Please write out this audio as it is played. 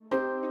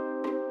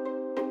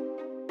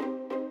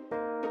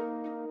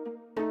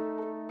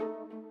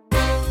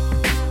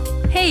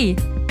Hei,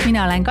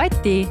 mina olen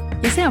Kati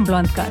ja see on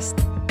Blondcast.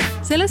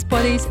 Selles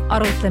podis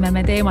arutleme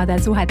me teemadel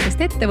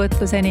suhetest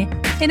ettevõtluseni,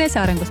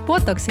 enesearengust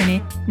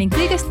botoksini ning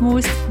kõigest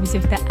muust, mis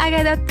ühte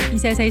ägedat,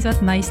 iseseisvat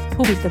naist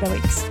huvitada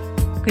võiks.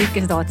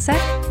 Kõike seda otse,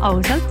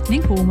 ausalt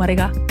ning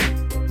huumoriga.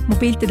 Mu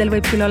piltidel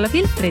võib küll olla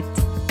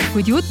filtrit,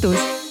 kuid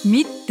jutus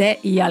mitte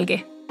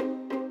iialgi.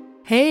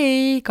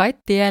 Hei,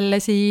 Kati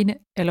jälle siin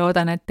ja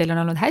loodan, et teil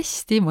on olnud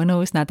hästi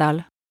mõnus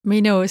nädal.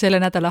 Minu selle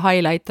nädala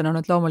highlight on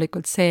olnud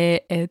loomulikult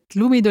see, et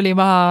lumi tuli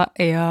maha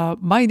ja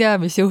ma ei tea,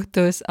 mis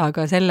juhtus,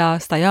 aga selle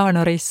aasta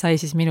jaanuaris sai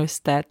siis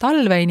minust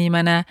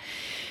talveinimene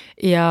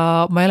ja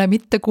ma ei ole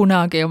mitte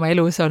kunagi oma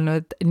elus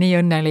olnud nii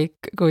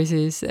õnnelik kui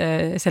siis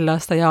selle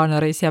aasta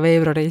jaanuaris ja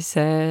veebruaris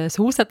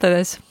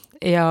suusatades.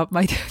 Ja ma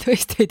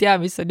tõesti ei tea,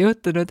 mis on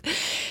juhtunud.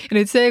 Ja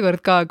nüüd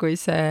seekord ka, kui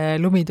see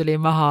lumi tuli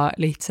maha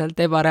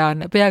lihtsalt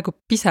ebareaalne, peaaegu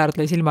pisar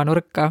tuli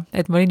silmanurka,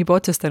 et ma olin juba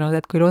otsustanud,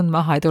 et kui lund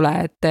maha ei tule,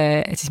 et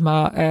siis ma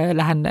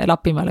lähen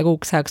Lapimaale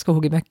kuuks ajaks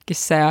kuhugi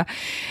mökkisse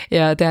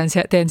ja teen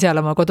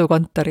seal oma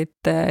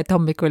kodukontorit, et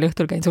hommikul ja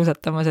õhtul käin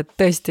suusatamas, et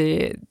tõesti,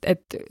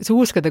 et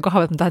suuskade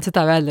koha pealt ma tahan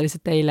seda öelda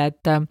lihtsalt teile,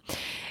 et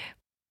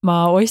ma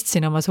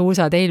ostsin oma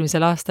suusad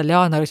eelmisel aastal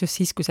jaanuaris just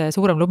siis, kui see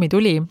suurem lumi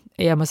tuli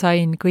ja ma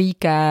sain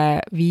kõige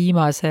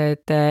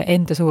viimased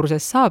enda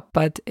suuruses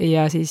saapad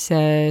ja siis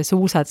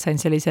suusad sain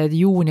sellised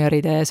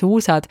juunioride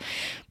suusad,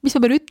 mis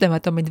ma pean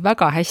ütlema, et on mind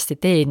väga hästi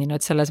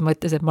teeninud selles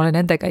mõttes, et ma olen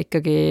nendega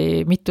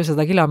ikkagi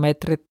mitusada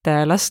kilomeetrit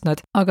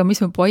lasknud. Aga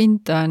mis mu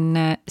point on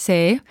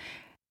see,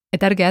 et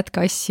ärge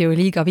jätka asju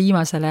liiga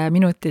viimasele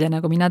minutile,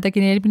 nagu mina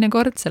tegin eelmine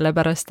kord,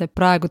 sellepärast, et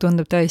praegu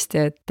tundub tõesti,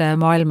 et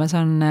maailmas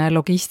on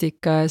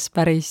logistikas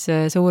päris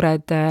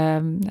suured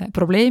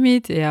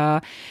probleemid ja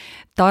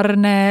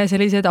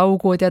sellised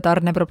augud ja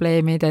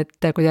tarneprobleemid,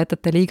 et kui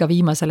jätate liiga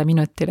viimasele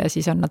minutile,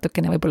 siis on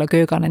natukene võib-olla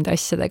kööga nende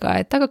asjadega,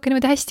 et hakake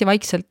niimoodi hästi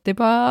vaikselt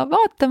juba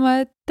vaatama,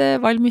 et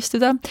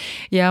valmistuda.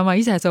 Ja ma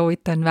ise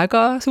soovitan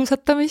väga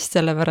suusatamist,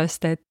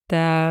 sellepärast, et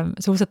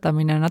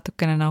suusatamine on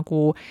natukene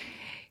nagu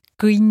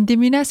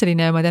kõndimine,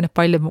 selline, ma tean, et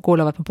paljud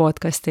kuulavad mu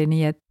podcasti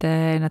nii, et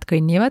nad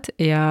kõnnivad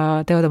ja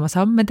teevad oma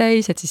samme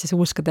täis, et siis see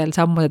suuskadel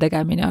sammude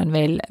tegemine on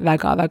veel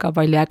väga-väga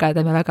palju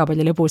ägedam ja väga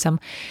palju lõbusam.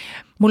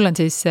 Mul on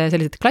siis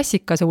sellised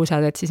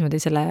klassikasuusad, et siis ma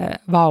selle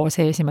vao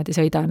sees niimoodi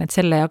sõidan, et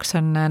selle jaoks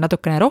on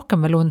natukene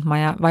rohkem veel lund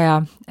vaja,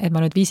 et ma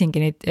nüüd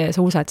viisingi neid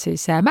suusad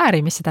siis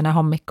määrimisse täna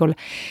hommikul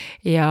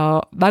ja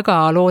väga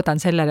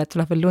loodan sellele, et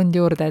tuleb veel lund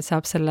juurde, et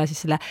saab selle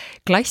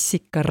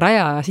klassika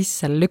raja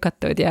sisse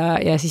lükatud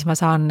ja siis ma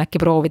saan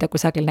äkki proovida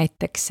kusagil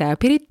näiteks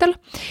Pirital.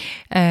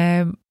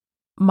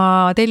 Ma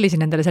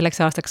tellisin endale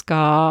selleks aastaks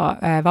ka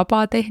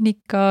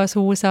vabatehnika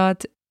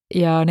suusad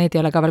ja need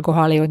ei ole ka veel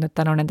kohale jõudnud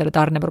tänu nendele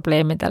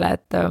tarneprobleemidele,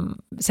 et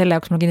selle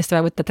jaoks mul kindlasti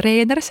vaja võtta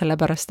treener,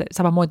 sellepärast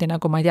samamoodi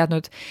nagu ma ei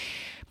teadnud,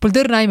 pole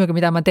õrna aimugi,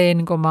 mida ma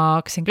teen, kui ma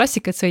hakkasin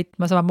klassikat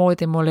sõitma,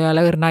 samamoodi mul ei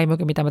ole õrna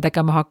aimugi, mida ma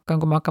tegema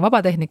hakkan, kui ma hakkan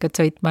vabatehnikat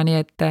sõitma, nii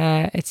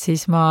et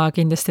siis ma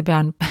kindlasti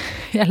pean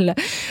jälle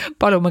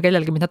paluma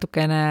kellelgi mind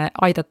natukene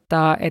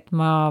aidata, et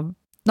ma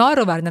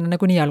naeruväärne on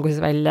nagu nii alguses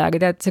välja, aga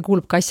tead, see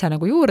kuulub ka asja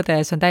nagu juurde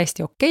ja see on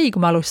täiesti okei,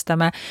 kui me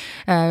alustame.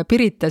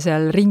 Pirita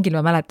seal ringil,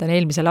 ma mäletan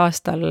eelmisel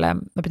aastal,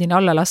 ma pidin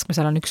alla laskma,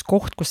 seal on üks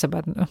koht, kus sa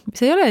pead,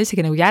 see ei ole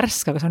isegi nagu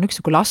järsk, aga see on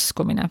üks nagu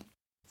laskumine.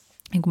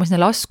 Ja kui ma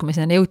sinna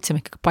laskumisena jõudsime,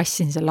 ikkagi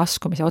passin seal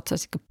laskumise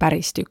otsas ikka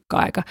päris tükk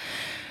aega.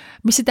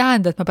 Mis see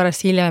tähendab, et ma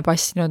pärast hiljem ei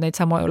passinud neid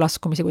samu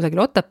laskumisi kusagil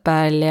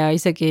Otepääl ja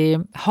isegi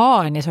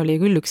Haanias oli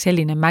küll üks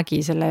selline mägi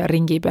selle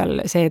ringi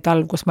peal see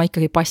talv, kus ma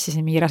ikkagi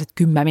passisin miiraselt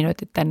 10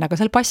 minutit enne, aga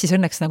seal passis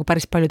õnneks nagu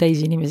päris palju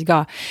teisi inimesi ka.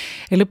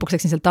 Ja lõpuks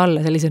läksin sealt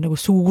alla sellise nagu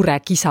suure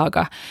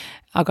kisaga,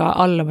 aga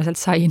alla ma sealt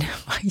sain,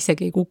 ma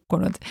isegi ei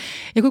kukkunud.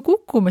 Ja kui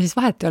kukkume, siis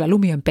vahet ei ole,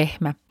 lumi on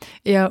pehme.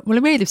 Ja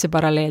mulle meeldib see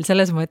paralleel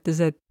selles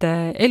mõttes, et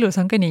elus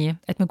on ka nii,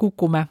 et me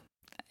kukume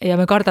ja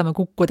me kardame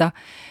kukkuda.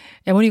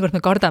 Ja mõnikord me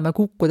kardame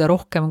kukkuda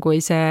rohkem, kui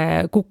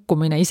see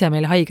kukkumine ise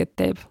meile haiget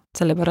teeb.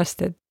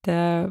 Sellepärast, et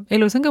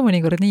elus on ka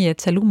mõnikord nii,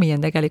 et see lumi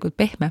on tegelikult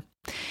pehme.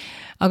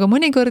 Aga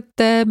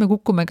mõnikord me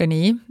kukume ka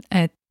nii,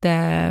 et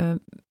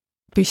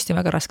püsti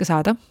on väga raske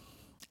saada.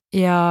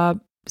 Ja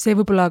see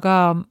võib-olla ka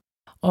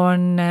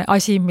on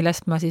asi,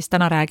 millest ma siis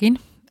täna räägin.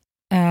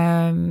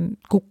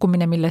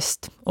 Kukkumine,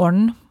 millest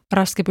on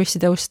raske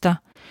püsti tõusta.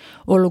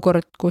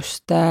 Olukord,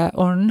 kust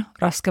on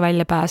raske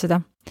välja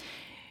pääseda.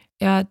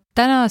 Ja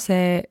täna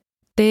see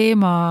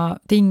teema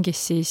tingis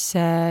siis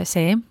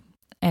see,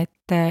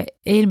 et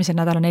eelmisel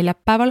nädala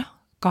neljapäeval,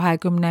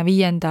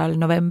 25.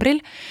 novembril,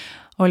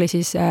 oli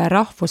siis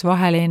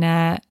rahvusvaheline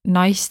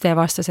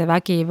naistevastase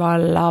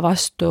vägivalla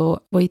vastu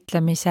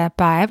võitlemise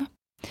päev.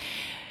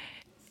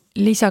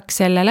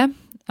 Lisaks sellele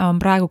on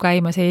praegu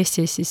käimas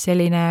Eestis siis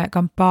selline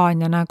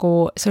kampaania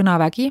nagu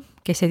sõnavägi,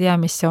 kes ei tea,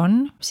 mis see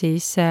on,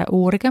 siis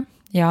uurige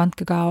ja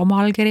andke ka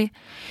oma allkiri.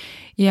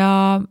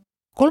 Ja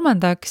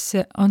kolmandaks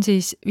on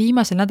siis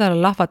viimasel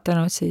nädalal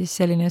lahvatanud siis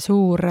selline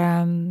suur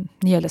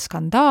nii-öelda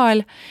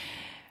skandaal.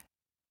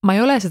 Ma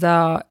ei ole seda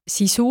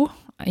sisu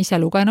ise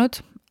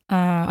lugenud,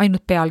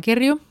 ainult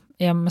pealkirju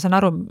ja ma saan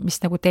aru, mis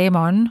nagu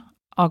teema on,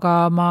 aga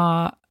ma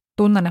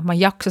tunnen, et ma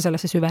ei jaksa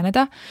sellesse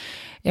süveneda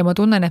ja ma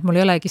tunnen, et mul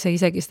ei olegi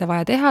isegi seda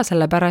vaja teha,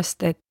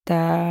 sellepärast et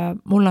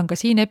mul on ka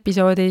siin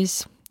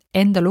episoodis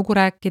enda lugu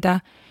rääkida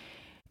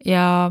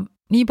ja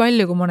nii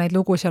palju, kui ma neid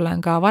lugusid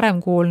olen ka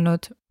varem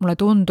kuulnud, mulle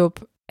tundub,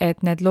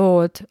 et need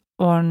lood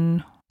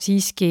on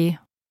siiski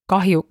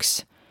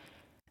kahjuks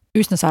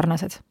üsna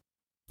sarnased.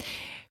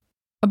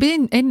 Ma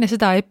pidin enne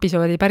seda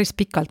episoodi päris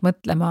pikalt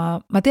mõtlema,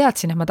 ma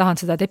teadsin, et ma tahan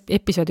seda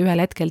episoodi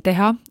ühel hetkel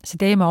teha, see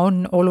teema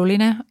on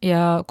oluline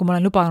ja kui ma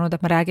olen lubanud,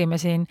 et me räägime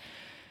siin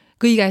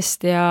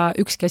kõigest ja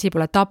ükski asi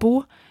pole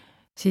tabu,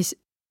 siis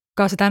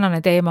ka see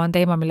tänane teema on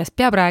teema, millest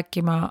peab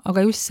rääkima,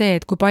 aga just see,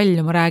 et kui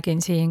palju ma räägin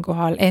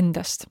siinkohal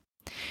endast.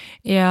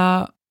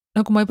 Ja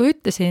nagu ma juba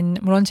ütlesin,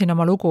 mul on siin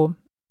oma lugu,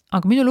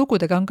 aga minu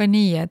lugudega on ka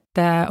nii,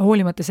 et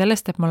hoolimata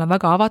sellest, et ma olen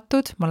väga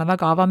avatud, ma olen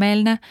väga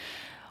avameelne,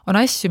 on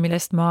asju,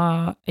 millest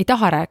ma ei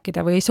taha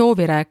rääkida või ei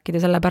soovi rääkida,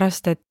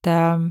 sellepärast et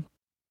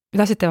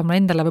need asjad teevad mulle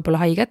endale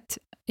võib-olla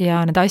haiget ja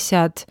need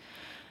asjad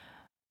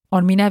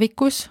on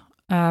minevikus.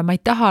 Ma ei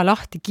taha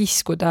lahti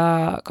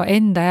kiskuda ka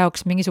enda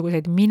jaoks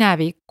mingisuguseid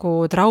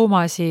mineviku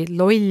traumasid,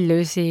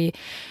 lollusi,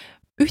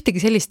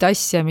 ühtegi sellist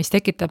asja, mis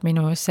tekitab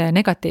minus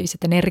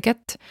negatiivset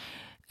energiat.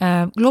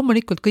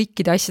 Loomulikult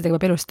kõikide asjadega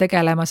peab elus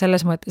tegelema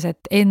selles mõttes,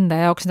 et enda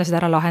jaoks need asjad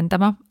ära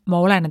lahendama.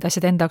 Ma olen need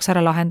asjad enda jaoks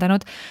ära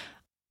lahendanud,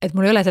 et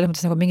mul ei ole selles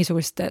mõttes nagu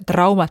mingisugust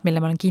traumat, mille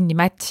ma olen kinni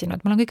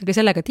mätsinud. Ma olen kõigega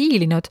sellega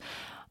diilinud,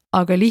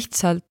 aga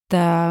lihtsalt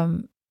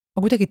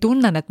ma kuidagi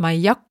tunnen, et ma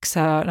ei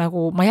jaksa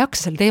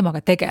selle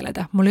teemaga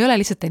tegeleda. Mul ei ole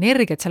lihtsalt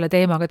energiat selle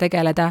teemaga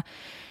tegeleda.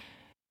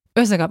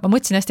 Ühesõnaga, ma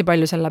mõtlesin hästi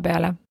palju selle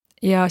peale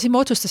ja siis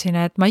ma otsustasin,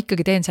 et ma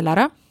ikkagi teen selle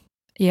ära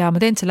ja ma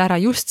teen selle ära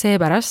just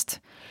seepärast,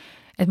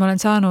 et ma olen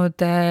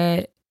saanud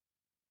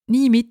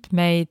nii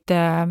mitmeid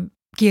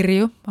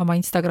kirju oma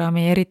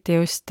Instagrami, eriti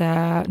just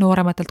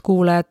noorematelt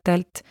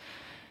kuulajatelt,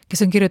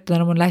 kes on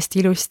kirjutanud mulle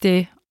hästi ilusti,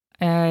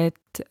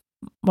 et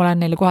ma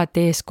olen neile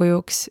kohati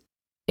eeskujuks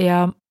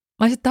ja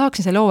ma lihtsalt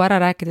tahaksin selle loo ära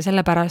rääkida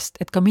sellepärast,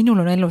 et ka minul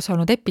on elus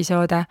olnud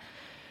episoode,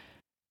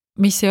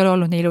 mis ei ole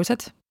olnud nii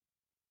ilusad,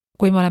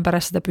 kui ma olen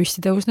pärast seda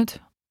püsti tõusnud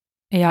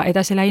ja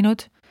edasi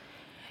läinud.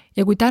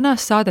 Ja kui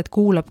tänast saadet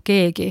kuulab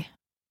keegi,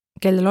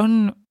 kellel on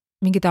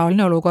mingi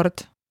taoline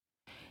olukord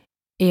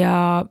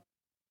ja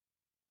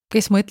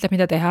kes mõtleb,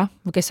 mida teha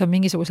või kes on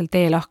mingisugusel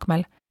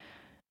teelahkmel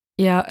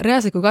ja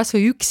reaalselt kui kas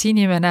või üks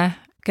inimene,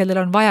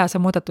 kellel on vaja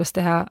see muudatus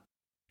teha,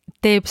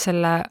 teeb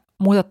selle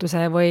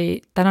muudatuse või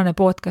tänane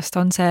podcast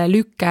on see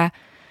lüke,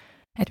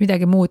 et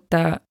midagi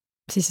muuta,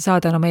 siis see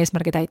saade on oma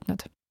eesmärgi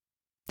täitnud.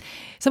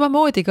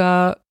 Samamoodi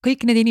ka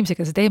kõik need inimesed,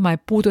 kes see teema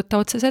ei puuduta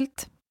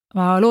otseselt,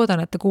 ma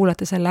loodan, et te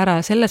kuulate selle ära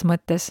selles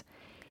mõttes,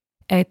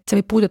 et see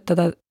võib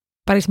puudutada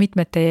päris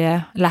mitmed teie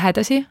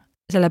lähedasi,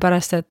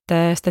 sellepärast et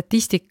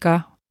statistika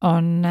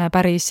on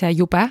päris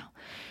jube,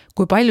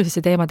 kui palju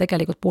see teema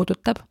tegelikult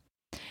puudutab.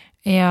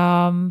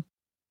 Ja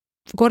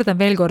kordan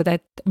veel kord,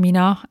 et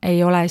mina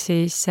ei ole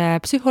siis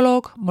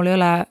psühholoog, mul ei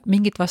ole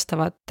mingit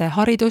vastavat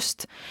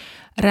haridust,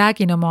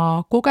 räägin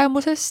oma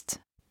kogemusest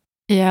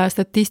ja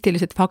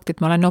statistilised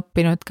faktid ma olen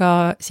oppinud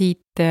ka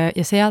siit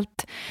ja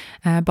sealt,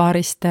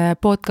 paarist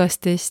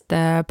podcastist,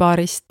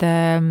 paarist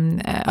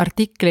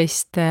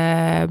artiklist,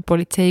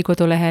 politsei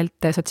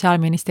kodulehelt,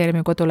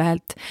 Sotsiaalministeeriumi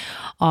kodulehelt,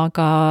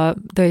 aga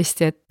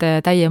tõesti,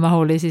 et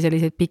täiemahulisi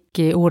selliseid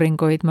pikki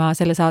uuringuid ma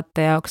selle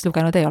saate jaoks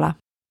lugenud ei ole.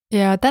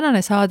 Ja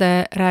tänane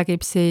saade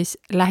räägib siis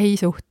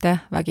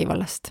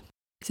lähisuhtevägivallast.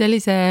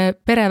 Sellise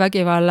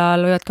perevägivalla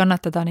all võivad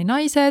kannatada nii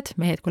naised,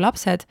 mehed kui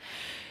lapsed.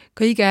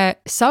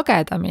 Kõige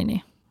sagedamini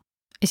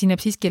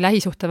esineb siiski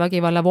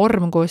lähisuhtevägivalla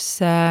vorm, kus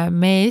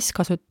mees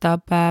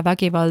kasutab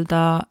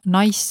vägivalda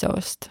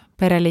naissoost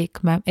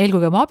pereliikme,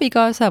 eelkõige oma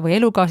abikaasa või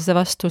elukaaslase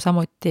vastu,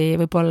 samuti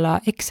võib-olla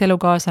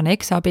ekselukaaslane,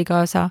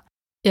 eksabikaasa.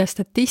 Ja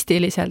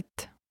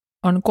statistiliselt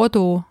on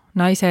kodu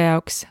naise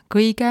jaoks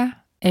kõige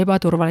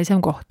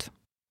ebaturvalisem koht.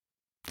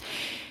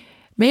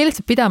 Meil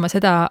saab pidama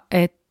seda,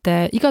 et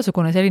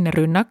igasugune selline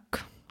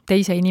rünnak,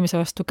 teise inimese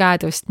vastu käe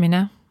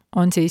tõstmine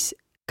on siis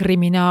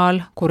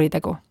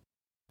kriminaalkuritegu.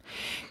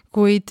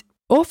 Kuid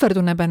ohver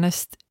tunneb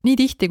ennast nii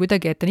tihti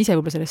kuidagi, et ta on ise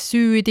võib-olla sellest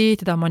süüdi,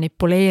 teda on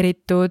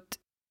manipuleeritud,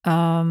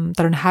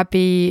 tal on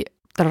häbi,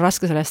 tal on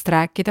raske sellest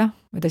rääkida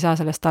või ta ei saa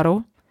sellest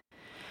aru.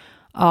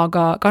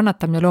 Aga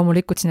kannatamine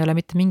loomulikult siin ei ole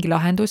mitte mingi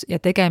lahendus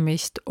ja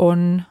tegemist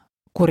on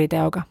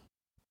kuriteoga.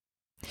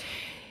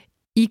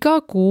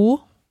 Iga kuu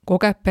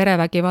kogeb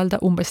perevägivalda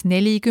umbes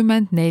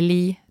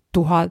 44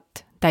 000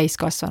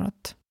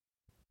 täiskasvanut.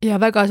 Ja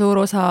väga suur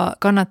osa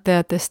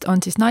kannatajatest on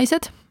siis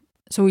naised,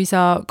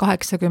 suisa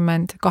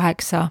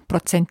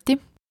 88%.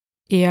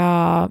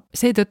 Ja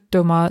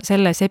seetõttu ma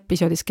selles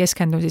episoodis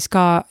keskendun siis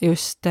ka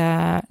just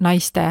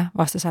naiste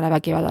vastasele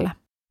vägivallale.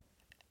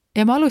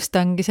 Ja ma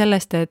alustangi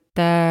sellest, et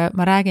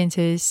ma räägin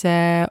siis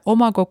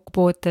oma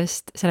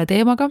kokkupuutest selle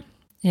teemaga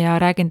ja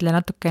räägin teile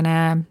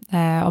natukene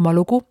oma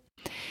lugu.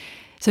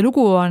 See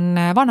lugu on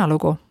vana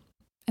lugu.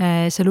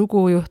 See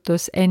lugu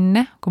juhtus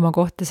enne, kui ma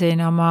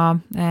kohtasin oma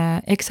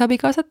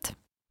eksabikaasat.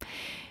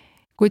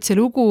 kuid see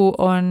lugu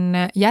on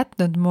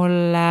jätnud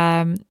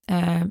mulle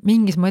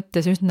mingis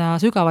mõttes üsna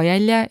sügava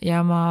jälje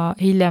ja ma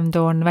hiljem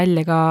toon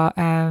välja ka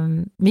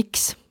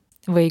miks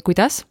või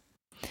kuidas.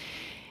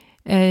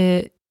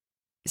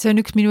 See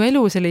on üks minu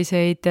elu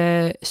selliseid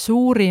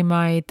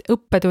suurimaid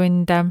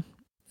õppetunde,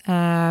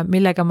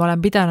 millega ma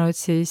olen pidanud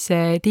siis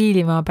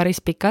diilima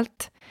päris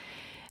pikalt.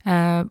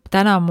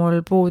 Täna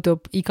mul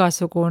puudub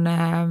igasugune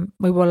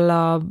võib-olla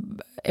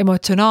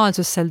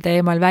emotsionaalsus sel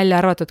teemal, välja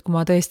arvatud, kui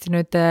ma tõesti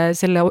nüüd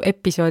selle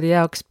episoodi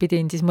jaoks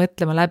pidin siis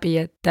mõtlema läbi,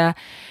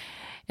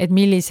 et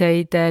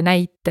milliseid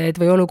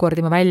näiteid või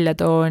olukordi ma välja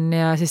toon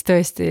ja siis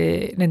tõesti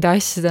nende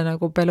asjade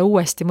nagu peale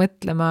uuesti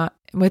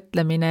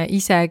mõtlemine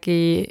isegi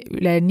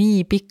üle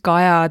nii pika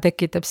aja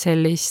tekitab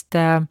sellist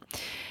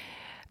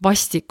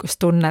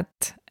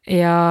vastikustunnet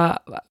ja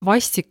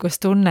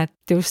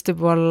vastikustunnet just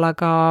võib-olla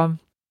ka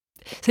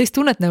sellist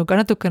tunnet nagu ka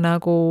natuke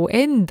nagu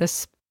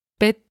endas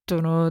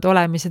pettunud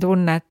olemise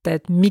tunnet,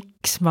 et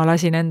miks ma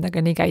lasin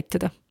endaga nii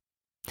käituda.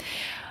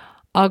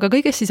 Aga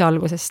kõigest siis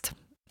algusest.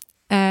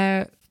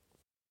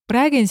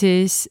 Räägin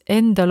siis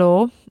enda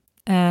loo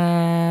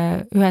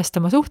ühest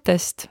oma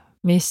suhtest,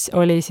 mis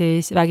oli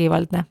siis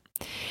vägivaldne.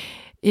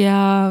 Ja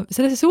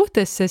sellesse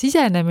suhtesse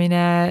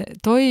sisenemine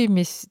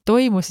toimus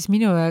siis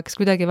minu jaoks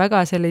kuidagi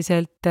väga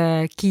selliselt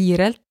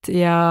kiirelt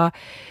ja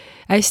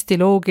hästi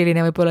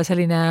loogiline võib-olla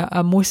selline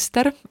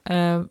muster.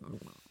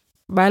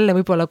 Ma jälle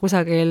võib-olla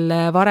kusagil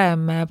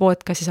varem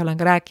podcastis olen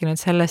ka rääkinud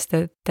sellest,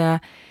 et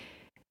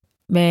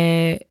me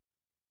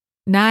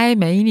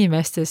näeme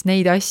inimestes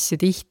neid asju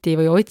tihti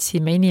või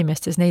otsime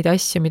inimestes neid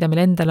asju, mida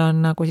meil endal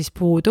on nagu siis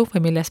puudu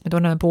või millest me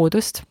tunneme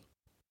puudust.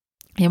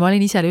 Ja ma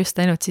olin ise just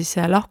läinud siis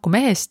lahku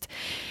mehest,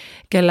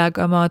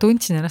 kellega ma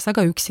tundsin ennast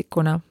väga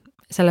üksikuna.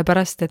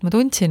 Sellepärast, et ma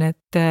tundsin,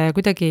 et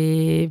kuidagi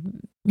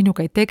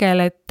minuga ei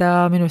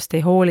tegeleta, minust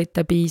ei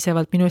hoolita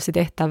piisavalt, minust ei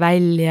tehta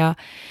välja.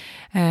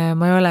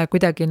 Ma ei ole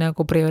kuidagi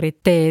nagu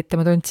prioriteet ja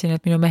ma tundsin,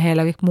 et minu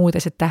mehele kõik muud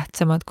asjad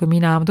tähtsamad kui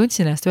mina. Ma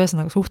tundsin ennast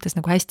ühesõnaga suhtes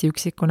nagu hästi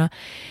üksikuna.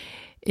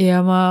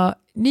 Ja ma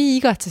nii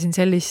igatsesin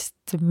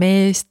sellist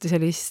meest,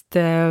 sellist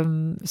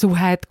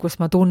suhet, kus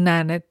ma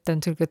tunnen, et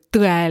on selline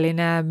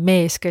tõeline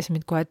mees, kes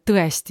mind kohe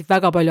tõesti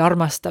väga palju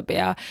armastab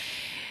ja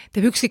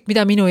teeb ükskõik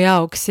mida minu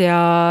jaoks ja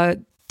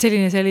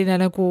selline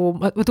nagu,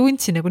 ma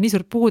tundsin nagu nii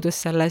suurt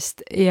puudust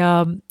sellest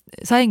ja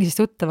saingi siis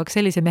tuttavaks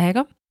sellise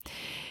mehega.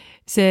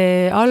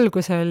 See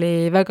algus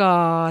oli väga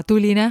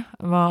tuline,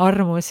 ma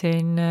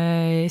armusin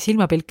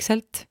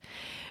silmapilkselt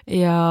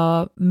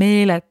ja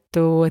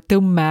meeletu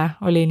tõmme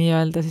oli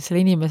nii-öelda siis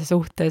selle inimese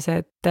suhtes,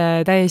 et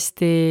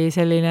täiesti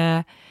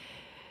selline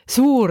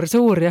suur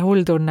ja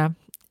hull tunne.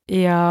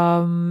 Ja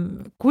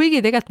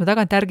kuigi tegelikult ma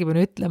tagantjärgi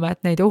pean ütlema,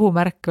 et neid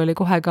ohumärke oli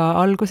kohe ka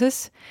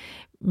alguses,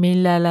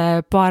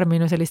 millele paar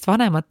minu sellist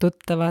vanemat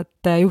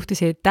tuttavat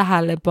juhtisid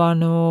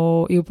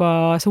tähelepanu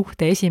juba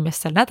suhte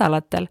esimestel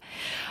nädalatel.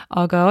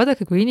 Aga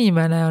vaadake, kui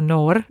inimene on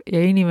noor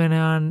ja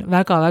inimene on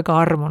väga-väga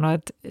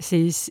armunud,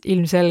 siis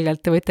ilmselgelt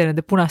te võite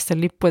nende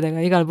punastel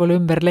lippudega igal pool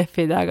ümber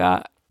lehvida, aga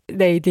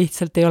neid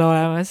lihtsalt ei ole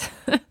olemas.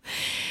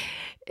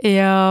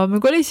 Ja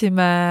me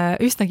kolisime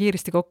üsna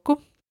kiiresti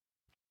kokku.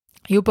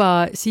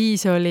 Juba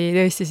siis oli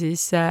tõesti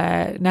siis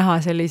näha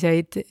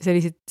selliseid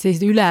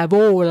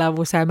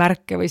ülevoolavuse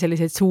märke või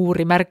selliseid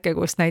suuri märke,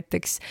 kus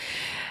näiteks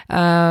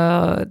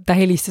ta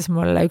helistas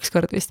mulle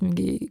ükskord vist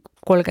mingi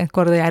 30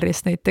 korda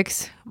järjest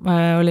näiteks.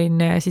 Ma olin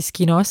siis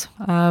kinos.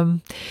 Ma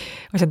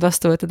sain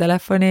vastu võtta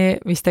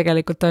telefoni, mis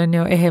tegelikult on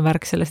ju ehe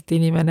märk sellest, et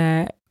inimene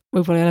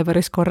võib-olla ei ole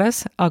päris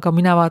korras, aga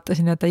mina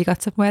vaatasin, et ta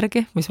igatseb mu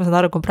järgi, mis ma saan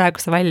aru, kui praegu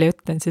seda välja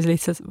ütlen, siis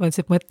lihtsalt ma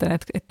mõtlen,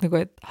 et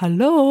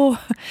halloo,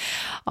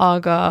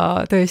 aga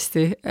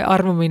tõesti,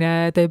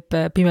 armumine teeb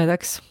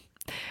pimedaks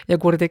ja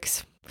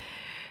kurdiks.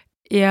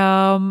 Ja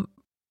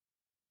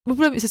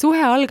võib-olla see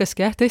suhe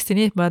algaski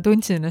tõesti nii, et ma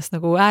tundsin ennast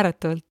nagu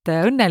ääretult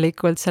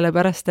õnnelikult,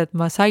 sellepärast, et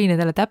ma sain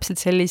endale täpselt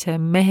sellise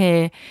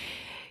mehe,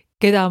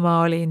 keda ma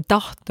olin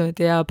tahtnud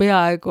ja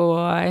peaaegu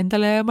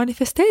endale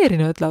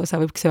manifesteerinud lausa,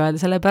 võiks öelda,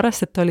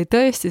 sellepärast, et oli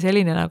tõesti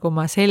selline, nagu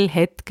ma sel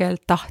hetkel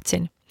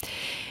tahtsin.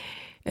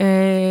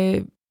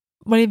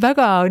 Ma olin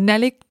väga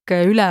õnnelik,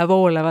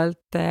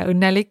 ülevoolavalt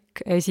õnnelik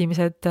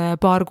esimesed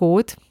paar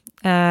kuud.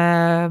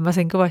 Ma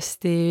sain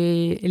kõvasti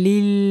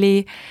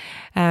lilli,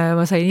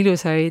 ma sain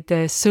ilusaid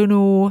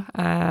sõnu,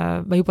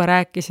 me juba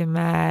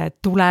rääkisime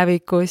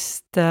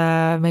tulevikust,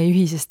 meie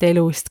ühisest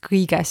elust,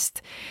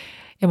 kõigest.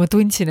 Ja ma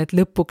tundsin, et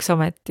lõpuks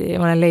ometi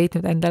ma olen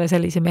leidnud endale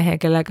sellise mehe,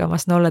 kellega ma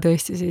saan olla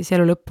tõesti siis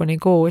elu lõpuni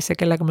koos ja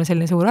kellega mul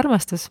selline suur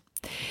armastus.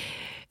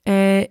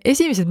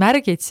 Esimesed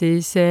märgid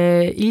siis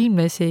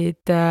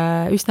ilmnesid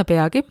üsna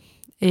peagi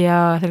ja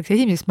selleks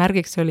esimeseks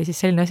märgiks oli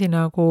siis selline asi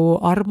nagu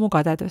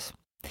armukadedus.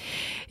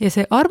 Ja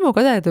see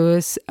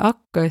armukadedus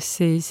hakkas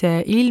siis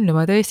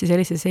ilmnuma tõesti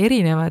sellises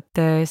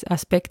erinevates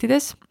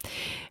aspektides,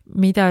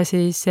 mida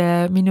siis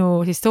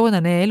minu siis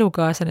toonane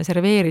elukaaslane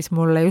serveeris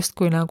mulle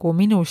justkui nagu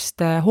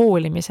minust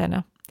hoolimisena.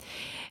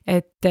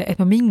 et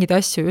ma mingeid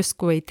asju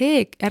justkui ei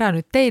tee, ära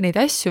nüüd tee neid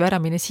asju, ära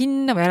mine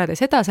sinna või ära tee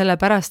seda,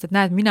 sellepärast, et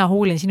näed, mina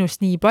hoolin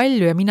sinust nii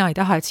palju ja mina ei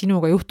taha, et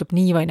sinuga juhtub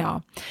nii või naa.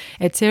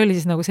 Et see oli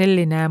siis nagu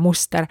selline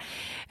muster.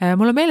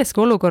 Mul on meeles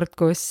ka olukord,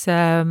 kus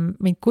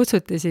mind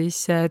kutsuti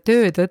siis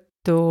töö tõttu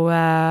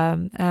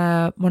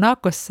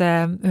Monacosse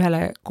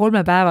ühele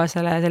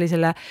 3-päevasele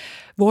sellisele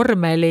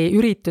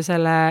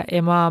vormeliüritusele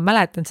ja ma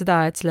mäletan seda,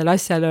 et sellel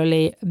asjal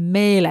oli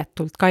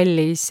meeletult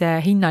kallis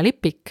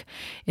hinnalipik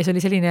ja see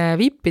oli selline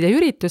vippide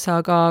üritus,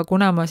 aga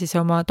kuna ma siis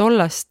oma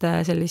tollast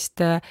sellist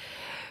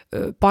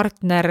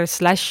partner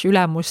 /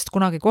 ülemust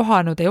kunagi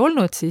kohanud ei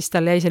olnud, siis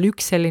tal jäi seal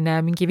üks selline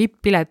mingi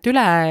vipp-pilet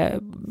üle,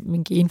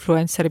 mingi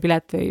influenceri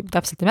pilet või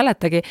täpselt ei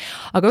mäletagi,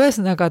 aga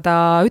ühesõnaga ta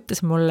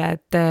ütles mulle,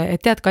 et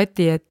tead,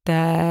 Kati, et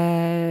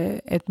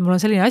mul on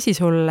selline asi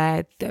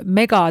sulle, et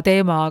mega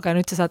teema, aga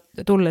nüüd sa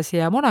saad tulla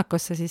siia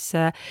Monacosse,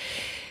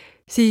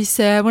 siis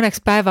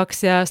mõneks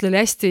päevaks ja sul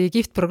oli hästi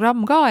kihvt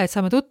programm ka, et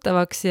saame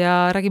tuttavaks ja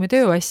räägime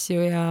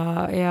tööasju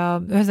ja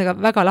ühesõnaga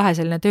väga lahe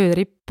selline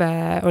töötripp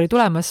oli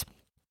tulemas.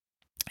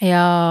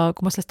 Ja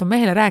kui ma sellest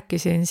mehele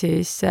rääkisin,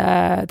 siis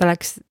ta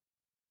läks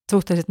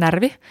suhteliselt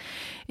närvi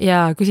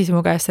ja küsis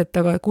mu käest, et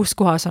aga kus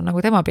kohas on nagu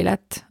tema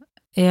pilet.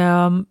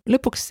 Ja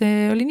lõpuks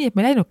see oli nii, et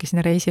ma ei läinudki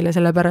sinna reisile,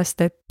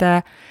 sellepärast, et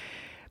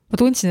ma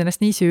tundsin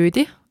ennast nii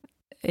süüdi,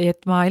 et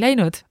ma ei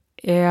läinud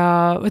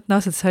ja võtna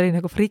ausalt, see oli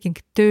nagu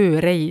freaking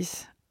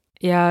tööreis.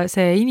 Ja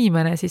see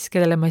inimene siis,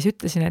 kellele ma siis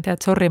ütlesin,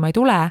 et sorry, ma ei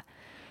tule,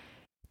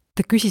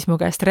 ta küsis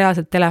mu käest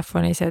reaalselt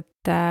telefonis,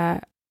 et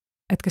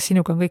kas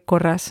sinuga on kõik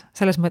korras,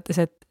 selles mõttes,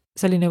 et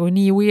see oli nagu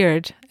nii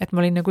weird, et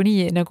ma olin nagu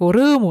nii nagu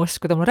rõõmus,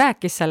 kui ta mul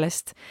rääkis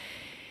sellest.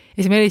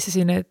 Ja siis ma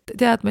helistasin, et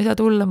tead, ma ei saa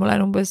tulla, ma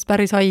olen umbes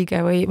päris haige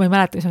või ma ei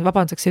mäleta, mis ma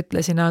vabanduseks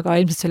ütlesin, aga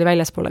ilmselt see oli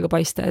väljaspoole ka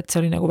paista, et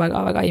see oli nagu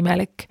väga-väga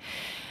imelik.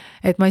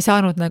 Et ma ei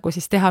saanud nagu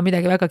siis teha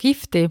midagi väga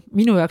kihvti,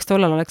 minu jaoks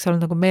tollal oleks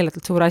olnud nagu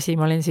meeletult suur asi,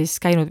 ma olin siis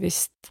käinud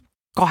vist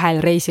 2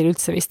 reisil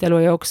üldse vist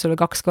elu jooksul,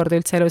 2 korda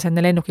üldse elus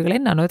enne lennukiga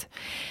lennanud.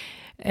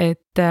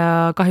 Et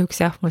kahjuks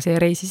jah, mul see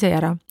reis ise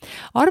ära.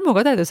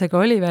 Armukadedusega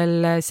oli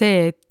veel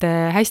see, et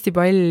hästi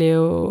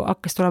palju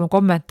hakkas tulema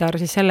kommentaar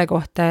siis selle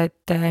kohta,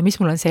 et mis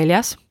mul on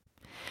seljas.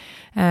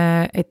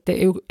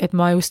 Et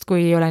ma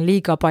justkui olen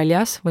liiga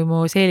paljas või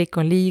mu seelik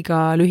on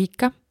liiga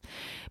lühike,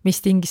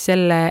 mis tingis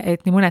selle,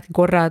 et nii mõnedki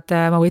korrad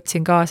ma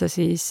võtsin kaasa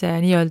siis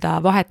nii-öelda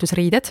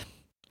vahetusriided.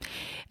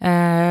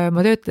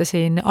 Ma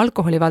töötasin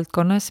alkoholi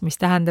valdkonnas, mis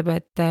tähendab,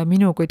 et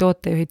minu kui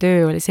tootejuhi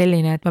töö oli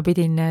selline, et ma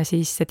pidin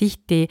siis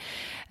tihti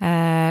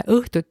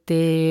õhtuti,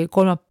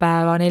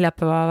 kolmapäeva,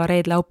 neljapäeva,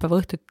 reed-laupäeva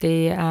õhtuti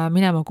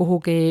minema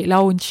kuhugi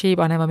lounge'i,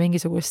 panema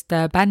mingisugust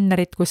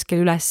bännerit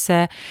kuskil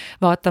ülesse,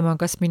 vaatama,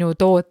 kas minu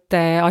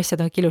toote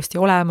asjad on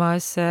ilusti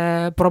olemas,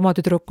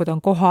 promotüdrukud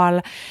on kohal.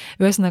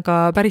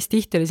 Ühesõnaga päris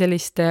tihti oli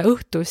sellist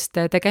õhtust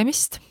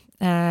tegemist.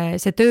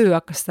 See töö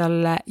hakkas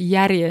talle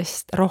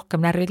järjest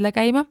rohkem närvidele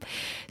käima,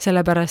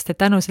 sellepärast, et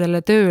tänu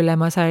sellele tööle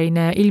ma sain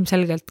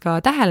ilmselgelt ka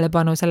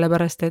tähelepanu,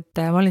 sellepärast, et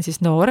ma olin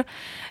siis noor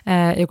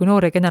ja kui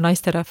noor ja kena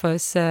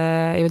naisterahvas ja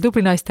veel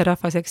tubli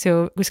naisterahvas, eks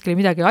ju, kuskil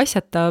midagi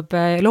asjatab,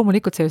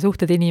 loomulikult sa ju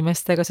suhted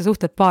inimestega, sa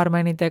suhted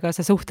baarmanidega,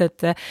 sa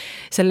suhted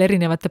selle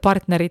erinevate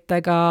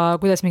partneritega,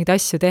 kuidas mingeid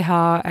asju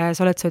teha,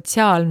 sa oled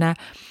sotsiaalne.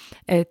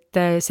 Et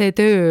see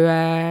töö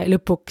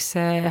lõpuks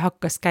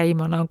hakkas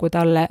käima nagu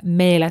talle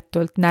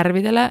meeletult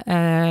närvidele.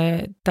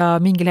 Ta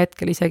mingil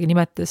hetkel isegi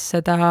nimetas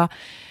seda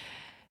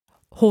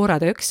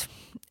hooratööks.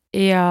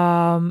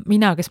 Ja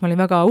mina, kes ma olin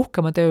väga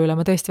uhke oma tööle,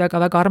 ma tõesti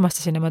väga-väga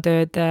armastasin oma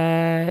tööd,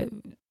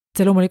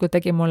 see loomulikult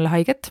tegi mulle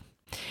haiget.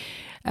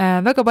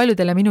 Väga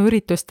paljudele minu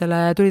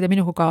üritustele tuli ta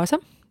minuga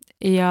kaasa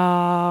ja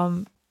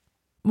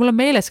mul on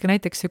meeles ka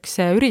näiteks üks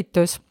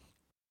üritus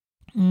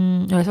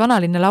ühes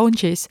vanalinna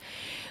lounge'is,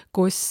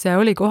 kus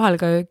oli kohal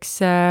ka üks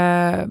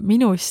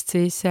minust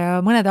siis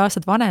mõned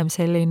aastad vanem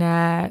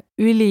selline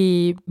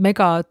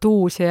mega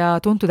tuus ja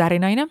tuntud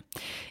ärinaine.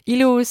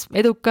 Ilus,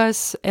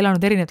 edukas,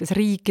 elanud erinevates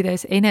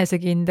riikides,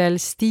 enesekindel,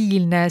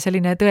 stiilne,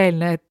 selline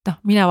tõeline, et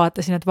mina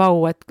vaatasin, et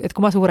vau, et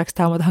kui ma suureks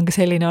tahan, ma tahan ka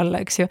selline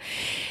olla, eks ju.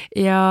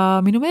 Ja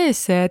minu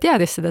mees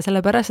teadis seda,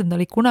 sellepärast, et nad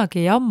olid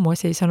kunagi ammu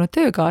siis olnud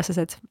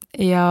töökaaslased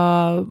ja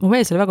mu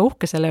mees oli väga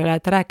uhke selle üle,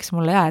 et ta rääkis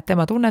mulle et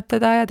tema tunneb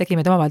teda ja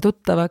tegime tema vahel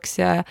tuttavaks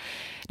ja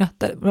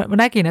ma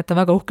nägin, et ta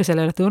väga uhke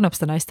selle üle, et ta tunneb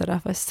seda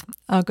naisterahvast.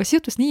 Aga siis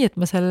juhtus nii, et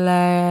ma selle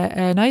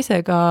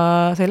naisega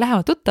sai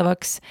lähemalt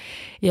tuttavaks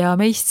ja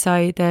meist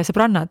said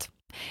sõbrannad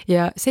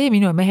ja see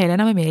minu mehele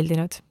enam ei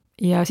meeldinud.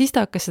 Ja siis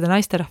ta hakkas seda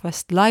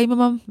naisterahvast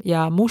laimama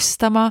ja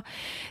mustama,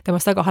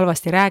 temast väga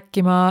halvasti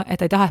rääkima,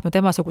 et ta ei taha, et ma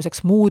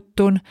temasuguseks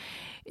muutun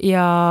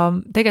ja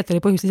tegelikult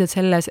oli põhjus lihtsalt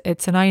selles,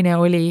 et see naine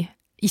oli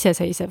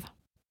iseseisev.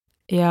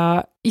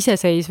 Ja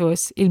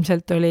iseseisvus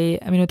ilmselt oli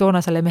minu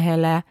toonasele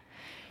mehele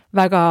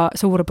väga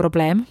suur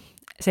probleem,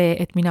 see,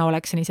 et mina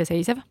oleksin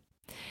iseseisev.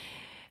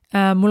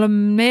 Mul on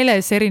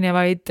meeles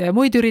erinevaid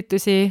muid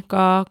üritusi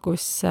ka,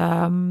 kus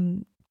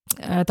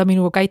ta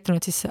minuga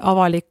käitunud siis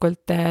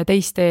avalikult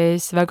teiste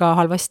ees väga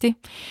halvasti.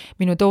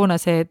 Minu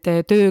toonased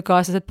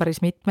töökaaslased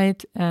päris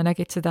mitmeid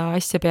nägid seda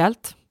asja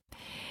pealt.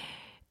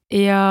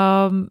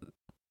 Ja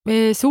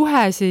meie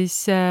suhe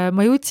siis,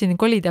 ma jõudsin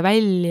kolida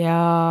välja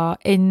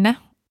enne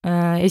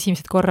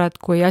esimesed korrad,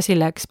 kui asi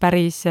läks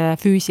päris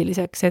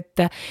füüsiliseks,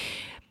 et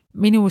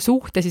minu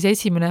suhte siis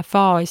esimene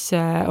faas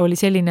oli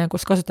selline,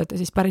 kus kasutati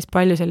siis päris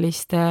palju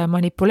sellist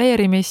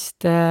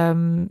manipuleerimist,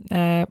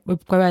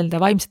 võib ka öelda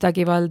vaimset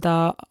vägivalda,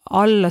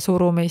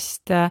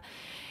 allasurumist.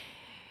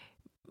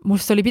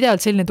 Must oli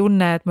pidevalt selline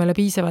tunne, et ma ei ole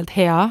piisavalt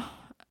hea,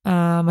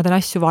 ma teen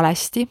asju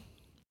valesti,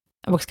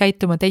 ma peaks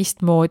käituma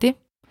teistmoodi.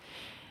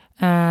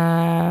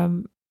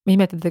 Me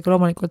imetati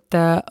loomulikult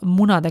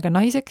munadega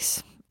naiseks,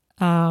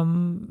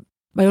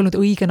 ma ei olnud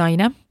õige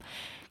naine,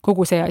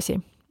 kogu see asi.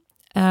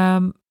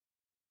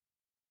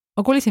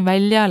 Ma kolisin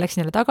välja,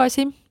 läksin jälle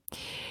tagasi,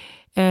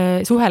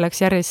 suhe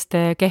läks järjest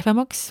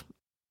kehvemaks,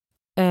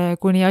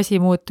 kuni asi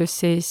muutus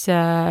siis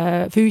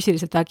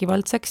füüsiliselt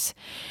vägivaldseks.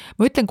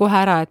 Ma ütlen kohe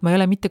ära, et ma ei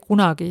ole mitte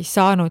kunagi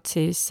saanud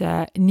siis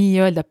nii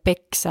öelda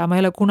peksa, ma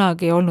ei ole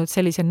kunagi olnud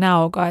sellise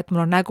näoga, et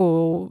mul on nägu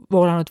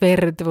voolanud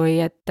verd või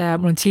et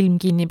mul on silm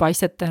kinni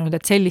paistetanud,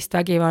 et sellist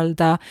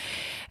vägivalda,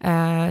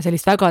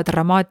 sellist väga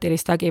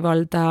dramaatilist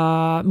vägivalda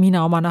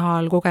mina oma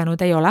nahal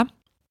kogenud ei ole.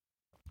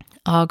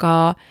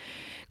 Aga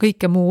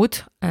kõike muud,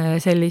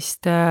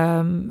 sellist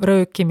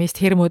röökimist,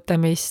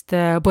 hirmutamist,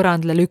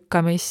 põrandale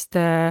lükkamist,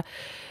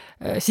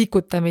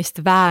 sikutamist,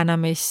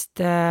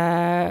 väänamist,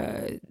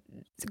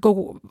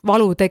 kogu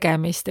valu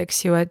tegemist,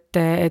 eks ju,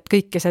 et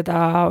kõike seda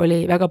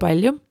oli väga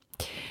palju.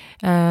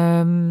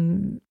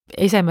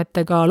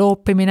 Esemetega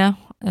loopimine,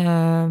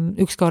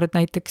 ükskord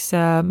näiteks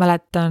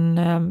mäletan,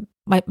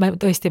 ma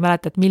tõesti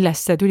mäletan, et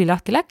millest see tüli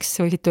lahti läks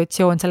või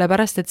situatsioon,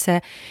 sellepärast, et see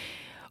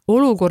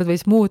olukord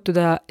võis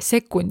muutuda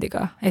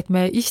sekundiga, et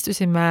me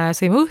istusime,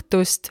 sõime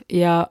õhtust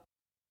ja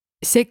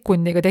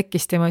sekundiga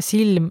tekkis tema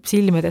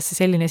silmedesse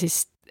selline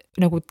siis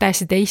nagu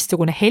täiesti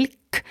teistsugune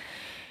helk,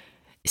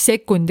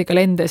 sekundiga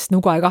lendas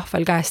nuga ja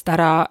kahvel käest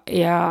ära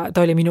ja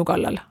ta oli minu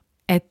kallal.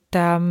 Et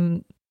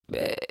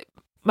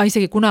ma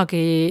isegi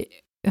kunagi,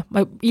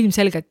 ma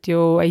ilmselgelt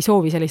ju ei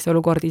soovi sellist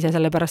olukorda ise,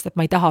 sellepärast, et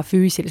ma ei taha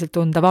füüsiliselt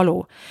tunda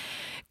valu.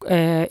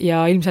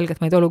 Ja ilmselgelt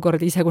ma neid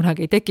olukordi ise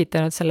kunagi ei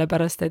tekitanud,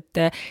 sellepärast, et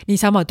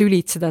niisama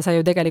tülitseda sa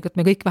ju tegelikult,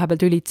 me kõik vahepeal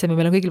tülitseme,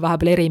 meil on kõigil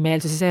vahepeal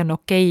erimeelsus ja see on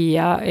okei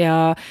ja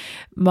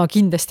ma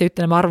kindlasti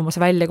ütlen oma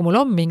arvamuse välja, kui mul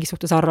on mingi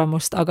suhtes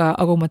arvamust, aga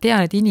kui ma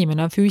tean, et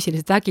inimene on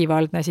füüsiliselt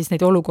vägivaldne, siis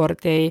neid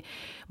olukordi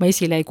ma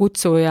esile ei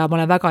kutsu ja ma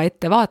olen väga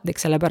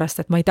ettevaatlik,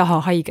 sellepärast, et ma ei taha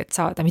haiget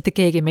saada, mitte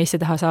keegi meist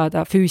ei taha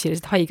saada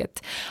füüsiliselt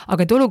haiget.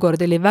 Aga neid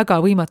olukordi oli väga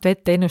võimatu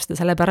ette ennustada,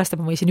 sellepärast,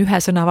 et ma võisin ühe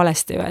sõna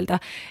valesti öelda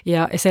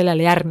ja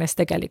sellele järgnes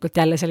tegelikult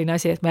jälle selline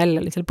asi, et ma jälle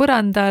olin seal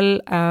põrandal,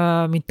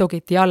 mind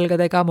togiti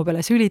jalgadega, mu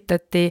peale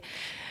sülitati,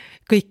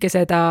 kõike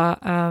seda,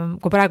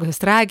 kui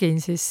praegusest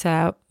räägin, siis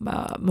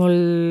ma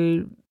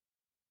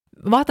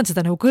vaatan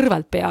seda nagu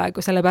kõrvalt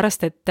peaaegu,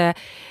 sellepärast, et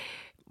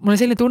mul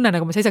on selline tunne,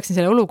 nagu ma seisaksin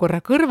selle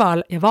olukorra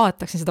kõrval ja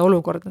vaataksin seda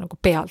olukorda nagu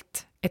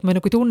pealt. Et ma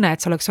nagu tunne, et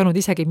see oleks olnud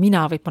isegi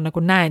mina, või ma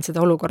nagu näen seda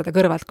olukorda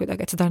kõrvalt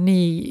kuidagi, et seda on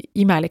nii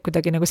imelik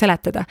kuidagi nagu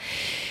seletada.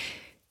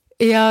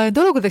 Ja need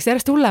olukordaks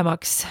järjest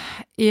hullemaks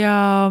ja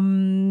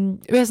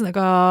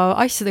ühesõnaga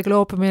asjadega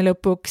loopumine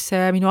lõpuks,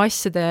 minu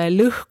asjade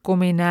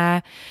lõhkumine,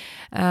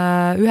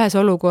 ühes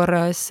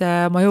olukorras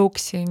ma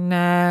jooksin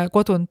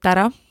kodunt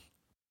ära.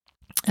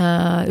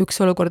 Üks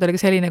olukord oli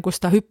selline,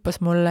 kus ta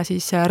hüppas mulle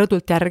siis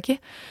rõdult järgi,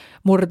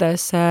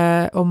 murdes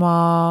oma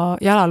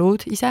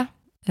jalaluud ise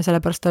ja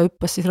sellepärast ta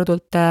hüppas siis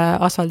rõdult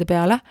asfaldi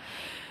peale,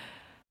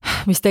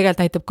 mis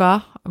tegelikult näitab ka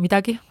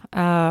midagi.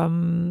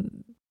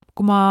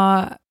 Kui ma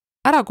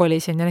ära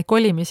kolisin ja neid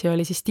kolimisi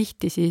oli siis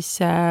tihti, siis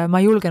ma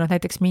ei julgenud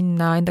näiteks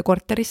minna enda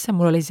korterisse,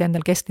 mul oli siis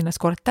endal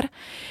kesklinnas korter,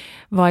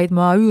 vaid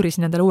ma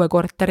üürisin endale uue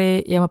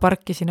korteri ja ma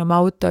parkisin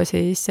oma auto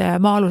siis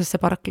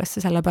maa-alusesse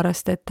parklasse,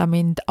 sellepärast, et ta